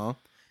before. Uh-huh.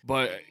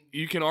 But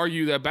you can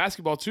argue that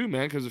basketball too,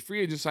 man, because the free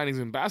agent signings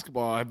in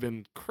basketball have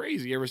been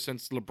crazy ever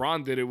since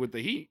LeBron did it with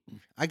the Heat.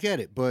 I get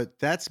it, but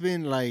that's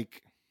been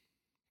like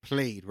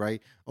played,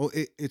 right? Oh,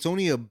 it's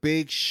only a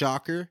big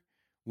shocker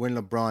when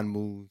LeBron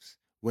moves,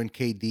 when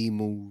KD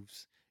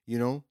moves. You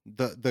know,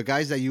 the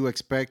guys that you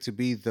expect to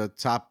be the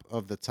top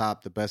of the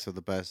top, the best of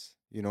the best.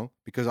 You know,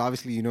 because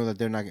obviously you know that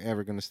they're not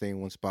ever going to stay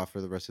in one spot for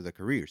the rest of their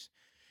careers.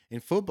 In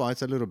football,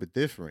 it's a little bit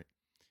different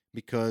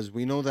because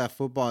we know that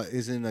football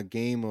isn't a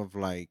game of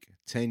like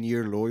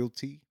 10-year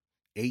loyalty,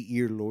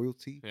 8-year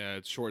loyalty. Yeah,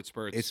 it's short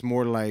spurts. It's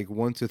more like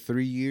 1 to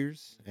 3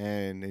 years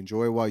and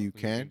enjoy while you Mm,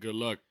 can. Good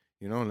luck.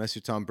 You know, unless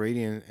you're Tom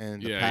Brady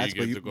and the Yeah, Pats.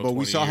 you get to go But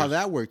we 20 saw how years.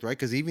 that worked, right?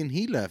 Because even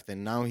he left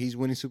and now he's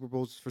winning Super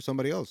Bowls for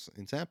somebody else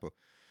in Tampa.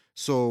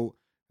 So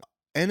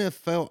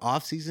NFL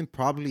offseason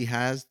probably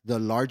has the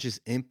largest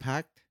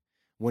impact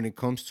when it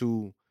comes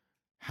to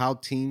how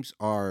teams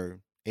are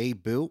A,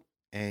 built,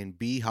 and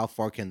B, how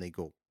far can they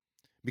go.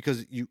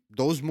 Because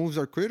those moves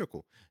are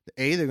critical.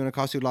 A, they're going to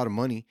cost you a lot of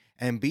money,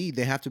 and B,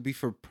 they have to be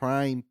for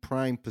prime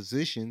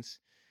positions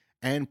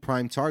and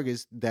prime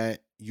targets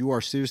that you are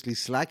seriously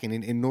slacking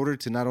in order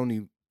to not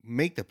only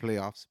make the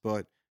playoffs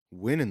but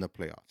win in the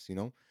playoffs. You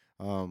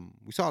know,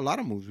 we saw a lot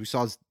of moves. We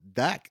saw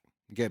Dak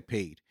get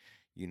paid.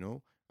 You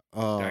know,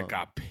 That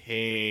got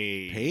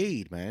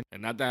paid, man.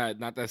 and not that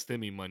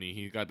stimmy money.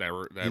 He got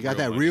that. He got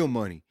that real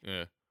money.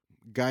 Yeah,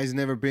 Guy's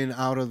never been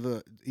out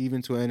of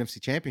even to an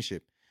NFC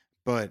Championship,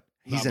 but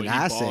he's Nah, an but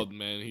asset. Bald,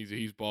 man.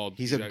 He's bald.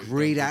 He's He's a done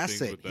great good things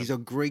asset. with them. He's a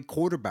great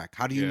quarterback.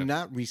 How do you Yeah.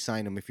 not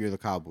re-sign him if you're the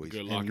Cowboys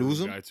Good and locker lose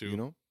room him? guy, too. You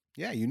know,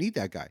 yeah, you need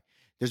that guy.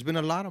 There's been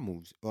a lot of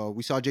moves.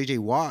 We saw J.J.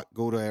 Watt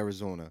go to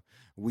Arizona.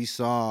 We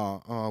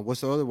saw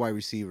what's the other wide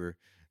receiver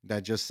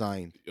that just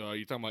signed? You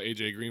talking about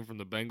AJ Green from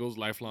the Bengals,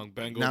 lifelong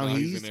Bengals? Now Now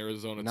he's he's- in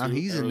Arizona now too.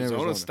 he's in Arizona.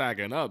 Arizona's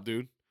stacking up,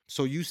 dude.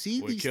 So you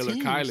see With these Killer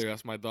teams, Kyler,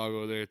 that's my dog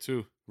over there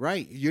too.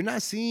 right? You're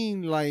not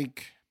seeing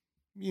like,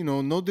 you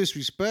know, no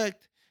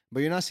disrespect,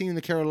 but you're not seeing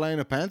the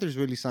Carolina Panthers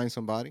really sign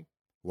somebody.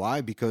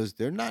 Why? Because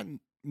they're not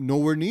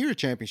nowhere near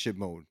championship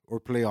mode or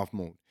playoff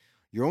mode.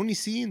 You're only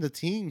seeing the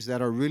teams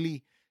that are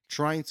really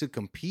trying to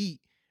compete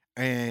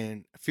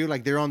and feel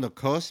like they're on the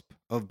cusp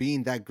of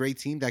being that great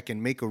team that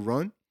can make a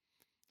run,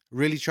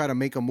 really try to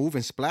make a move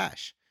and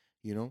splash.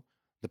 You know,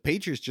 the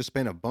Patriots just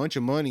spent a bunch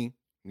of money.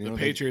 You know, The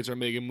Patriots are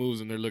making moves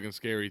and they're looking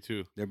scary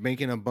too. they're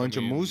making a bunch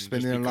I mean, of moves, just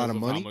spending a lot because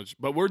of how money. much-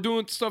 but we're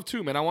doing stuff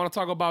too, man. I want to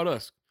talk about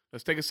us.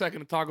 Let's take a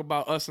second to talk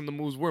about us and the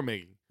moves we're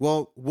making.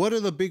 Well, what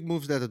are the big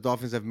moves that the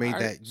Dolphins have made All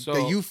right, that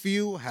so- you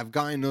feel have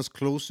gotten us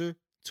closer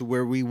to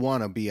where we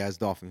want to be as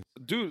Dolphins?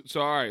 Dude,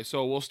 so all right,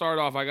 so we'll start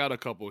off. I got a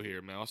couple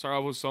here, man. I'll start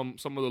off with some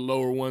of the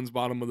lower ones,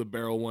 bottom of the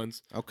barrel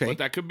ones. Okay. But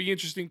that could be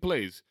interesting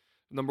plays.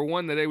 Number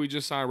one, today we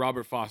just signed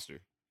Robert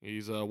Foster.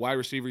 He's a wide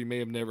receiver you may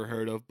have never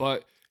heard of,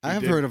 but I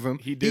have heard of him.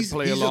 He did He's-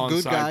 play he's a alongside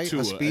good guy, a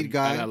Tua speed at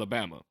guy.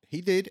 Alabama.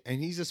 He did,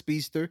 and he's a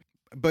speedster.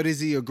 But is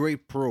he a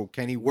great pro?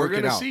 Can he We're work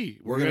it gonna out? see.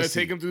 We're gonna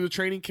take him through the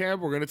training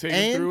camp. We're gonna take him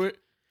And through it.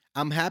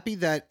 I'm happy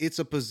that it's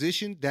a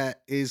position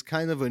that is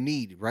kind of a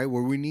need, right?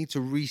 Where we need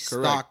to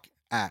restock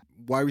at.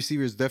 Wide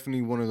receiver is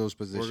definitely one of those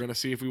positions. We're gonna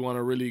see if we want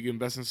to really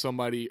invest in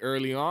somebody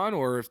early on,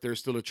 or if there's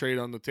still a trade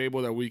on the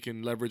table that we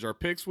can leverage our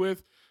picks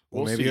with.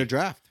 or We'll maybe see. a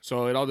draft.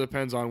 So it all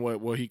depends on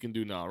what he can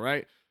do now,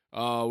 right?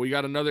 We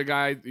got another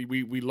guy.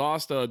 We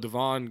lost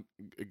Devon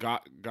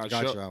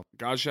Godshaw.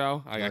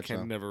 Godshaw. I Godshaw.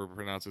 can never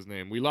pronounce his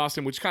name. We lost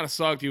him, which kind of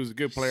sucked. He was a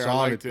good player. I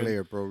Solid liked him.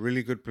 player, bro.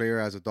 Really good player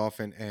as a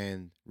Dolphin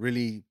and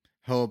really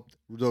helped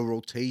the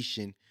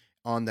rotation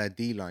on that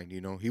D line.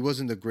 You know, he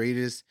wasn't the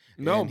greatest.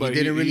 No, and but he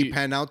didn't really he-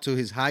 pan out to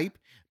his hype.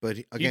 But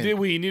again, He did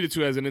what he needed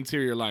to as an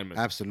interior lineman.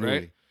 absolutely.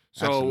 Right?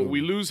 So Absolutely.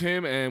 we lose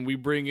him, and we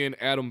bring in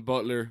Adam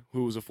Butler,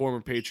 who was a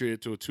former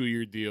Patriot, to a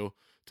 2-year deal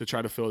to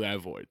try to fill that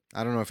void.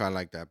 I don't know if I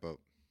like that, but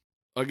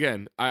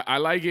Again, I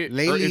like it.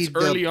 lately It's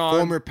early the on.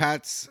 former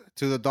Pats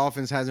to the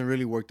Dolphins hasn't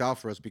really worked out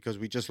for us because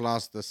we just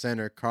lost the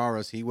center,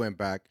 Karras. He went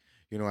back.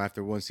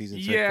 after one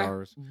season, Trent Yeah,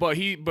 Flowers.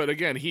 but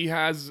again, he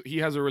has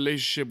a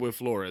relationship with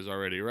Flores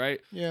already, right?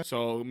 Yeah.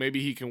 So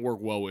maybe he can work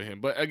well with him.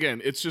 But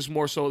again, it's just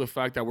more so the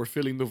fact that we're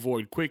filling the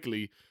void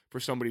quickly for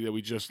somebody that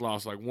we just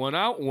lost, like one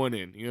out, one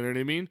in. You know what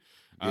I mean?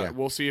 Yeah.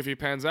 We'll see if he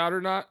pans out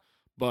or not.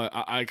 But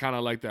I kind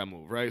of like that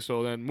move, right?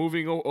 So then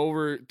moving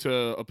over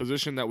to a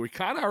position that we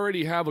kind of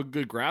already have a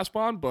good grasp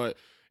on, but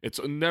it's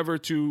never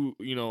too,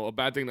 a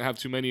bad thing to have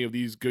too many of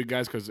these good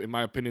guys because, in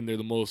my opinion, they're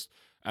the most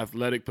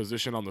athletic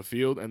position on the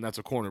field, and that's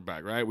a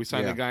cornerback, right? We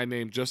signed a guy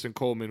named Justin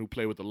Coleman who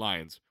played with the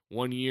Lions.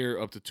 1 year,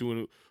 up to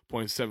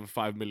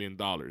 $2.75 million.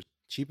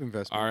 Cheap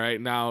investment. All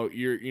right, now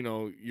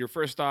your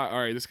first thought, all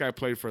right, this guy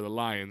played for the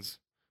Lions,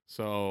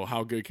 so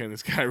how good can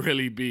this guy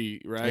really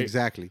be, right?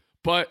 Exactly.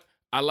 But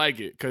I like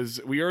it because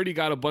we already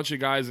got a bunch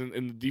of guys in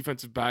the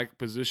defensive back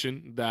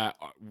position that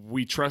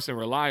we trust and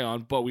rely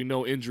on, but we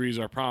know injuries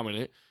are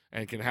prominent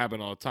and can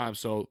happen all the time.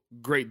 So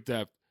great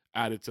depth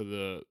added to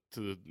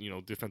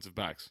the defensive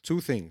backs. Two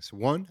things.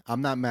 One,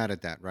 I'm not mad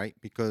at that, right?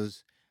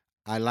 Because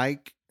I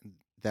like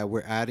that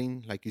we're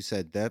adding, like you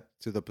said, depth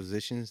to the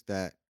positions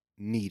that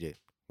need it.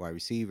 Wide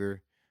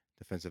receiver,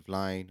 defensive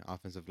line,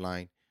 offensive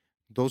line,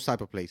 those type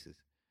of places.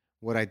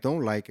 What I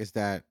don't like is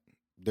that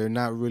they're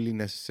not really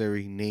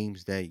necessary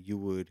names that you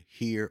would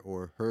hear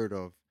or heard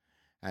of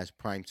as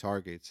prime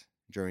targets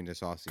during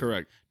this offseason.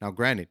 Correct. Now,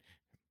 granted,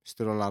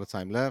 still a lot of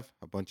time left.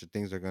 A bunch of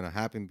things are going to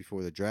happen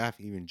before the draft,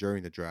 even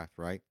during the draft,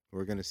 right?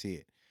 We're going to see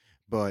it.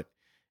 But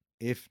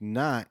if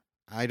not,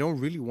 I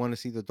don't really want to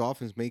see the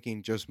Dolphins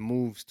making just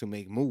moves to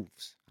make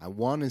moves. I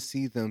want to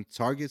see them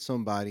target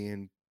somebody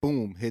and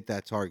boom, hit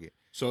that target.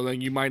 So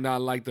then you might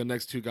not like the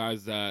next two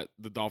guys that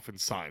the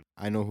Dolphins signed.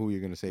 I know who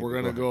you're going to say. I'm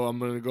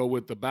going to go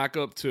with the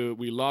backup to,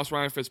 we lost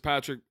Ryan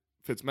Fitzmagic.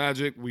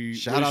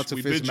 Shout out to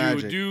we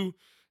Fitzmagic. bid you adieu,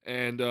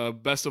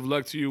 and best of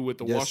luck to you with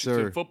the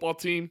Washington football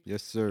team.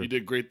 Yes, sir. You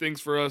did great things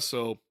for us,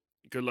 so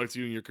good luck to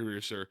you in your career,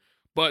 sir.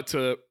 But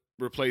to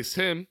replace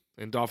him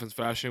in Dolphins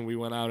fashion, we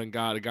went out and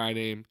got a guy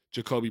named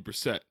Jacoby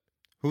Brissett.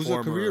 Who's a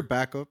career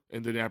backup.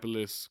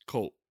 Indianapolis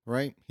Colt.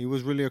 Right? He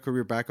was really a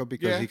career backup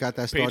because he got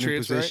that starting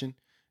position. Right?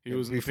 He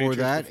was before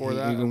that,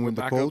 even with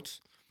the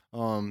Colts.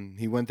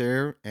 He went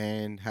there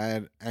and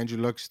had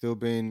Andrew Luck still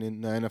been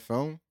in the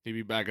NFL. He'd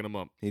be backing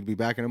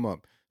him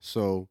up.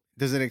 So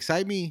does it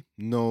excite me?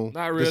 No.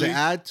 Not really.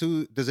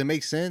 Does it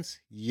make sense?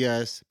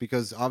 Yes.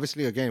 Because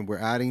obviously, again, we're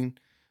adding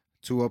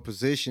to a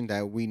position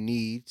that we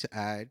need to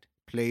add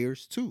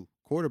players to.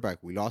 Quarterback.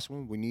 We lost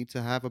one. We need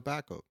to have a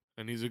backup.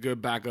 And he's a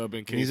good backup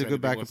in case he's a good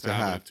backup wants to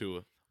have.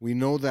 Tua. We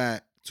know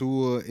that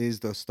Tua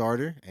is the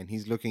starter and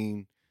he's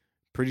looking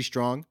pretty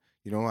strong.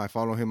 I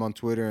follow him on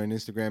Twitter and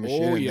Instagram and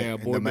shit. Oh, yeah.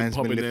 And the man's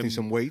been lifting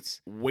some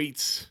weights.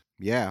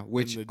 Yeah,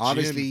 which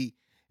obviously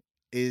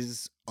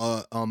is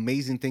an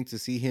amazing thing to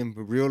see him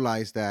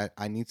realize that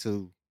I need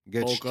to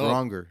get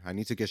stronger. I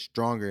need to get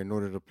stronger in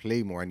order to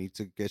play more. I need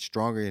to get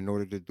stronger in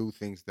order to do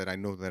things that I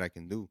know that I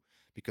can do.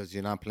 Because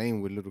you're not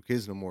playing with little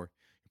kids no more.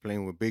 You're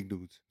playing with big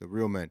dudes, the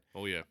real men.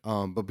 Oh, yeah.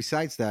 But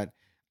besides that,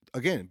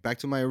 again, back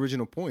to my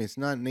original point, it's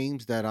not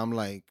names that I'm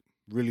like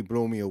really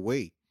blow me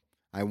away.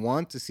 I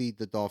want to see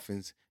the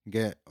Dolphins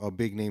get a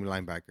big name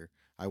linebacker.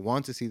 I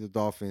want to see the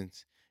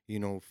Dolphins,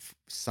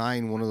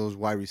 sign one of those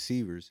wide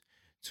receivers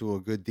to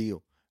a good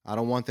deal. I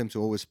don't want them to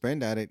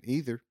overspend at it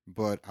either,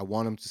 but I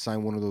want them to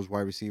sign one of those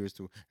wide receivers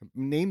to,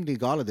 namely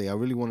Golladay. I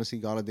really want to see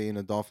Golladay in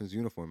a Dolphins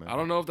uniform, man. I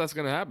don't know if that's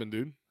going to happen,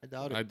 dude. I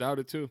doubt it. I doubt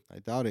it, too. I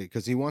doubt it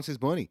because he wants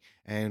his money.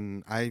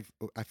 And I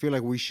feel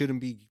like we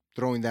shouldn't be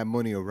throwing that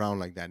money around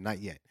like that. Not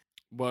yet.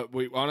 But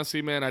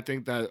honestly, man, I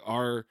think that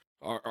our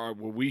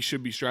what we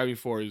should be striving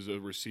for is a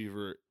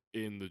receiver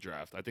in the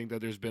draft. I think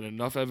that there's been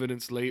enough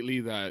evidence lately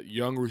that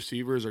young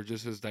receivers are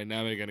just as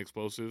dynamic and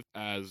explosive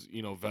as,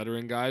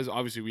 veteran guys.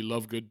 Obviously, we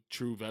love good,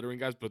 true veteran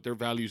guys, but their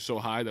value is so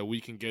high that we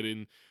can get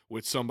in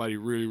with somebody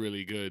really,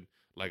 really good,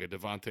 like a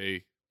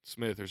Devontae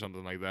Smith or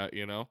something like that,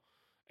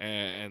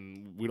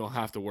 and we don't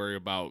have to worry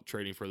about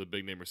trading for the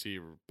big name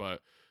receiver.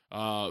 But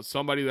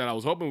somebody that I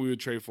was hoping we would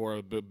trade for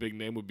a big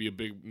name would be a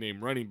big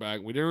name running back.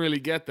 We didn't really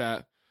get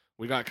that.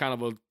 We got kind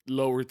of a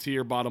lower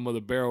tier, bottom of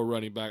the barrel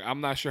running back.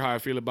 I'm not sure how I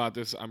feel about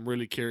this. I'm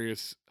really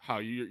curious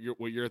how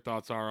what your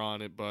thoughts are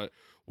on it. But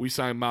we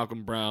signed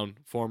Malcolm Brown,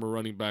 former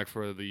running back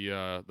for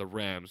the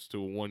Rams,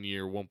 to a 1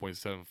 year,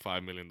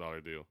 $1.75 million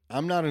deal.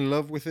 I'm not in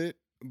love with it,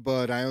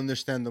 but I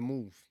understand the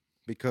move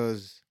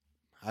because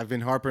I've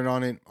been harping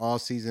on it all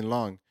season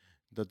long.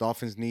 The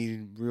Dolphins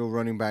need real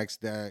running backs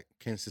that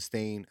can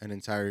sustain an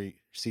entire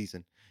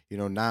season.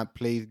 Not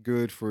play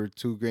good for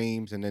 2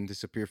 games and then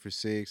disappear for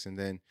 6 and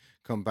then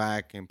come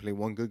back and play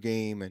 1 good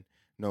game. And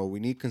no, we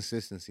need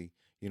consistency,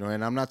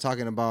 and I'm not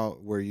talking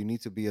about where you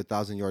need to be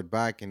 1,000-yard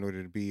back in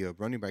order to be a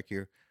running back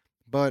here,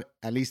 but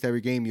at least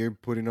every game you're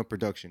putting up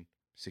production,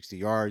 60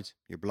 yards,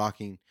 you're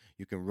blocking,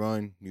 you can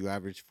run, you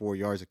average 4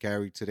 yards a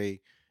carry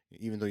today,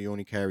 even though you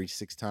only carried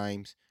 6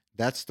 times.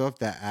 That's stuff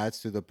that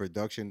adds to the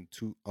production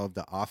of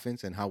the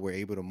offense and how we're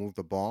able to move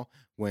the ball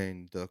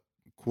when the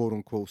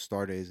quote-unquote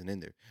starter isn't in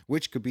there,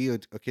 which could be a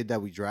kid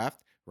that we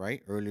draft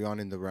right early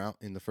on in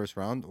the first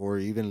round, or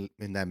even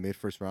in that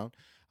mid-first round.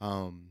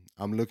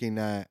 I'm looking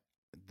at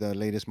the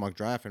latest mock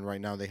draft, and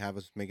right now they have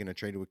us making a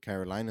trade with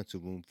Carolina to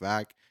move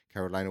back.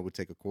 Carolina would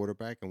take a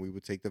quarterback, and we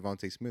would take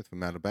Devontae Smith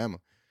from Alabama.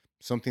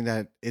 Something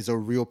that is a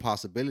real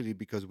possibility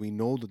because we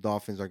know the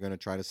Dolphins are going to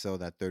try to sell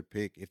that third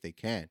pick if they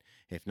can.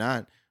 If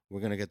not, we're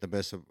going to get the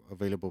best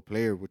available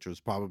player, which was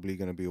probably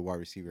going to be a wide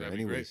receiver That'd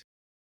be anyways. great.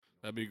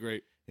 That'd be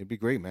great. It'd be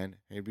great, man.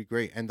 It'd be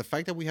great. And the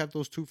fact that we have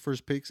those two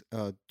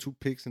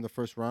picks in the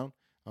first round,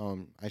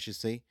 I should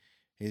say,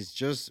 is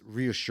just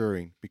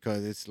reassuring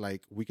because it's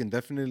like we can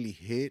definitely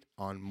hit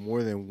on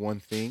more than one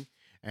thing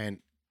and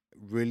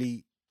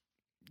really,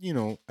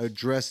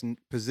 address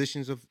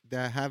positions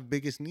that have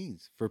biggest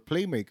needs for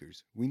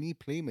playmakers. We need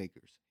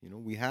playmakers.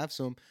 We have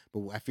some,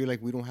 but I feel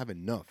like we don't have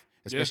enough,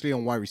 especially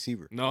on wide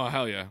receiver. No,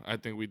 hell yeah. I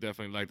think we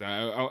definitely like that.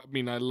 I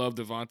mean, I love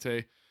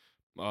Devontae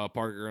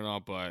Parker and all,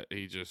 but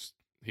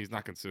he's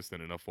not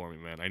consistent enough for me,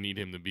 man. I need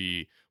him to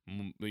be,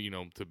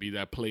 to be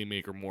that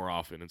playmaker more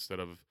often instead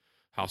of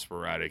how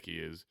sporadic he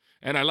is.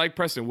 And I like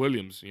Preston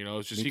Williams.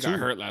 It's just Me he too. got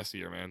hurt last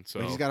year, man. So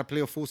But he's got to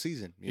play a full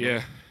season.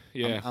 yeah.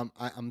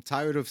 I'm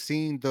tired of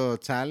seeing the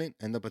talent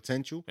and the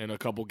potential In a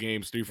couple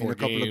games, 3-4 in a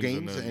couple of games,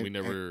 games, and then we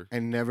never.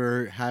 and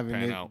never having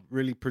pan it out.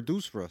 really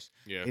produce for us.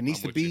 Yeah, It needs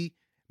I'm to with you. be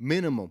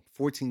minimum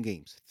 14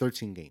 games,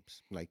 13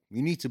 games. Like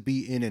you need to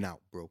be in and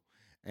out, bro.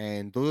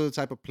 And those are the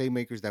type of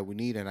playmakers that we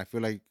need. And I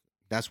feel like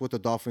that's what the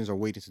Dolphins are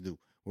waiting to do.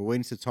 We're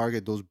waiting to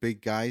target those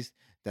big guys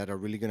that are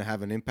really going to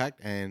have an impact.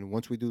 And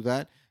once we do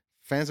that,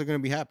 fans are going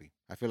to be happy.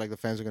 I feel like the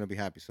fans are going to be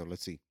happy. So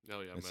let's see.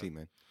 Hell yeah, Let's man. see,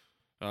 man.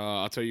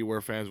 I'll tell you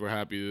where fans were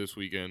happy this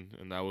weekend,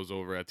 and that was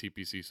over at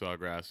TPC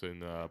Sawgrass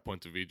in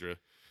Ponte Vedra,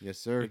 Yes,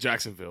 sir. in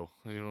Jacksonville.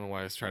 I don't know why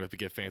I was trying to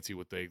get fancy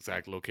with the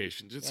exact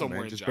location. Just Yeah, somewhere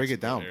man, in just break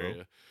it Jacksonville down, bro.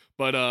 area.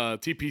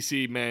 But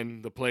TPC,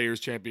 man, the Players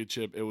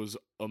Championship, it was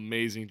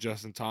amazing.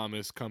 Justin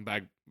Thomas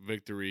comeback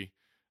victory.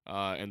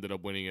 Ended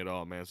up winning it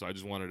all, man. So I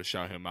just wanted to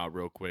shout him out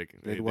real quick.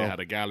 They had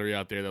a gallery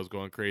out there that was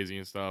going crazy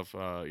and stuff.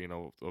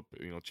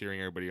 Cheering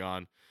everybody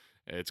on.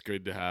 It's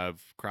good to have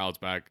crowds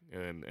back,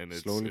 and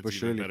it's Slowly but even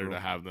surely, better bro. to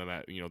have them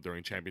at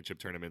during championship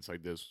tournaments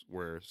like this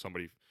where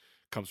somebody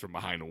comes from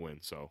behind to win.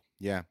 So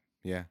Yeah,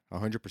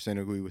 100%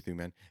 agree with you,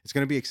 man. It's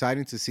gonna be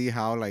exciting to see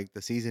how like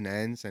the season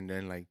ends and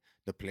then like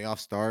the playoff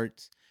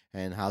starts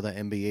and how the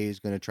NBA is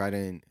gonna try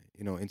to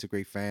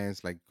integrate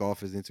fans. Like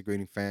golf is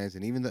integrating fans,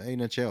 and even the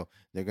NHL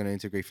they're gonna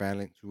integrate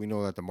fans. We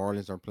know that the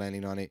Marlins are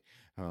planning on it.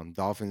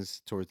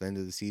 Dolphins towards the end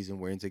of the season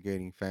we're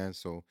integrating fans,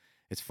 so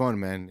it's fun,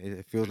 man.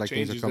 It feels like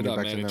things are changes coming it up,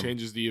 back man. to It normal.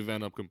 changes the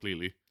event up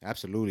completely.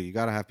 Absolutely, you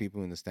gotta have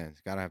people in the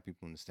stands.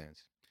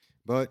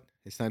 But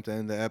it's time to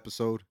end the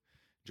episode.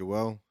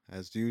 Joel,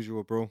 as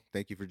usual, bro,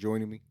 thank you for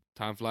joining me.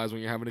 Time flies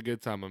when you're having a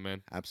good time, my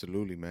man.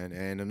 Absolutely, man.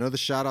 And another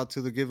shout out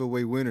to the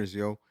giveaway winners,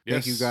 yo.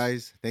 Thank you Yes.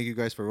 guys. Thank you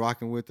guys for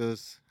rocking with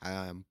us.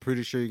 I'm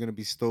pretty sure you're gonna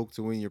be stoked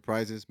to win your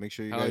prizes. Make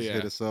sure you Hell guys yeah.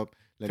 hit us up.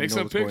 Let me Take know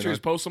some what's going pictures,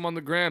 on. post them on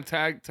the gram.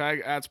 Tag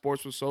at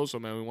Sports with Soso,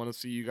 man. We want to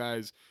see you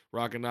guys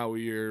rocking out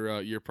with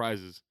your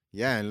prizes.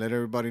 Yeah, and let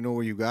everybody know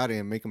where you got it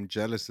and make them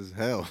jealous as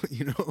hell,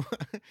 And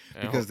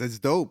because it's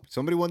dope.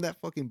 Somebody won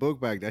that fucking book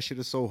bag. That shit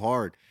is so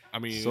hard. I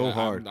mean, so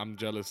hard. I'm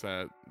jealous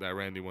that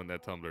Randy won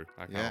that tumbler.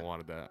 I kind of Yeah.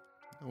 wanted that.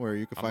 Don't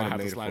worry, you can I find might him have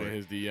to later slide for in it.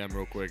 his DM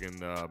real quick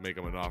and make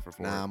him an offer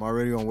for Nah, it. I'm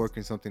already on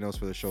working something else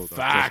for the show. Though.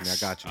 Facts.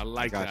 Trust me, I got you. I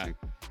like got that. you.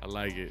 I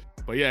like it.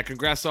 But yeah,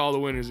 congrats to all the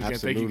winners again.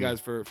 Thank you Absolutely.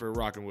 guys for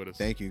rocking with us.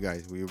 Thank you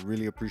guys. We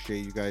really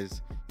appreciate you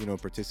guys,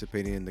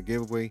 participating in the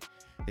giveaway.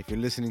 If you're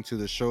listening to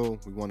the show,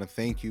 we want to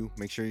thank you.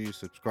 Make sure you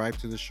subscribe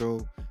to the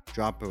show,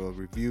 drop a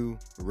review,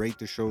 rate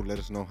the show, let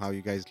us know how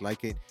you guys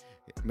like it.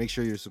 Make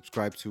sure you're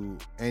subscribed to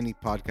any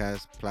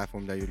podcast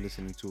platform that you're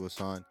listening to us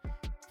on.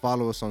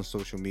 Follow us on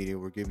social media.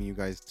 We're giving you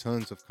guys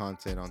tons of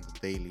content on the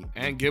daily.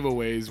 And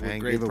giveaways with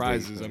And great giveaways,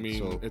 prizes. I man.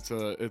 mean,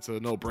 So- it's a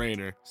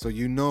no-brainer So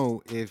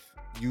if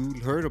you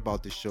heard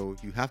about the show,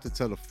 you have to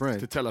tell a friend,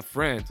 to tell a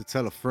friend, to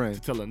tell a friend,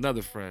 to tell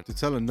another friend. to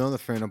tell another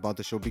friend about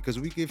the show, because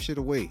we give shit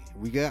away.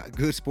 We got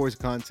good sports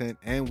content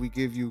and we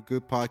give you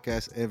good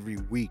podcasts every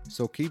week.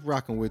 So keep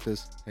rocking with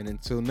us. And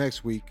until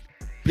next week,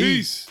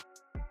 Peace.